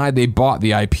denied they bought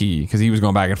the IP because he was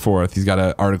going back and forth. He's got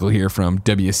an article here from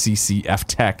WCCF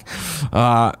Tech.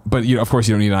 But of course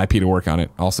you don't need an IP to work on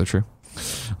it. Also true.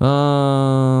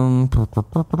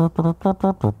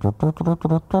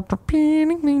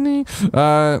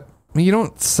 You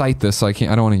don't cite this, so I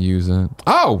don't want to use it.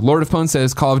 Oh, Lord of Pwn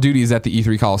says Call of Duty is at the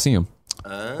E3 Coliseum.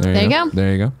 There you go.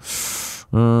 There you go.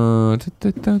 Lord of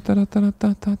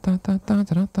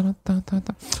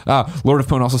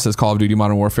Pwn also says Call of Duty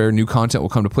Modern Warfare new content will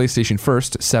come to PlayStation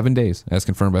first 7 days, as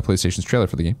confirmed by PlayStation's trailer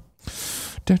for the game.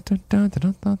 Got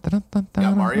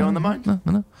Mario in the mind?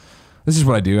 This is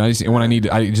what I do. I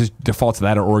just default to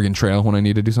that or Oregon Trail when I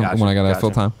need to do something, Gotcha, when I got a gotcha.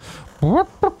 full time.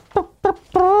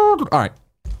 All right.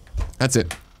 That's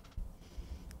it.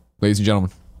 Ladies and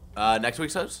gentlemen. Next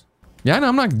week's host? Yeah, no,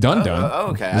 I'm not done.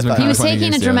 okay. This has been I thought- He kinda was funny taking a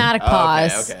games daily. dramatic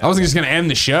pause. Okay. I wasn't just going to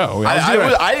end the show.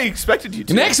 I expected you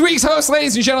to. Next week's host,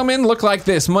 ladies and gentlemen, look like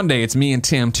this. Monday, it's me and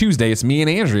Tim. Tuesday, it's me and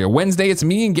Andrea. Wednesday, it's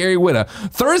me and Gary Witta.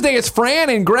 Thursday, it's Fran,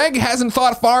 and Greg hasn't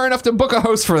thought far enough to book a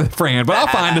host for Fran, but I'll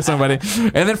find somebody.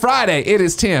 And then Friday, it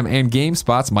is Tim and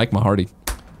GameSpot's Mike Mahardy.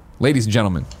 Ladies and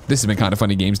gentlemen, this has been Kinda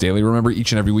Funny Games Daily. Remember,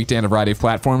 each and every weekday on a variety of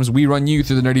platforms, we run you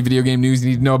through the nerdy video game news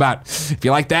you need to know about. If you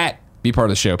like that, be part of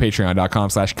the show.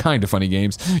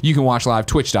 Patreon.com/kindoffunnygames. You can watch live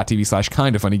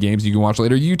Twitch.tv/kindoffunnygames. You can watch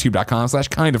later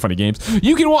YouTube.com/kindoffunnygames.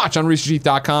 You can watch on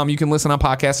RoosterTeeth.com. You can listen on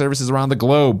podcast services around the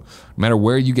globe. No matter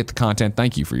where you get the content,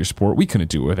 thank you for your support. We couldn't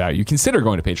do it without you. Consider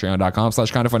going to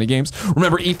Patreon.com/kindoffunnygames.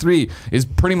 Remember, E3 is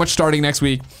pretty much starting next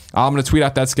week. I'm going to tweet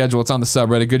out that schedule. It's on the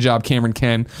subreddit. Good job, Cameron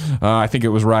Ken. I think it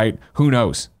was right. Who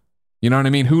knows? You know what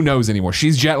I mean? Who knows anymore?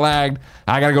 She's jet lagged.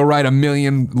 I got to go write 1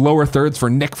 million lower thirds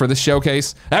for Nick for this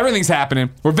showcase. Everything's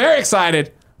happening. We're very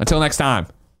excited. Until next time,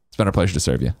 it's been our pleasure to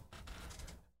serve you.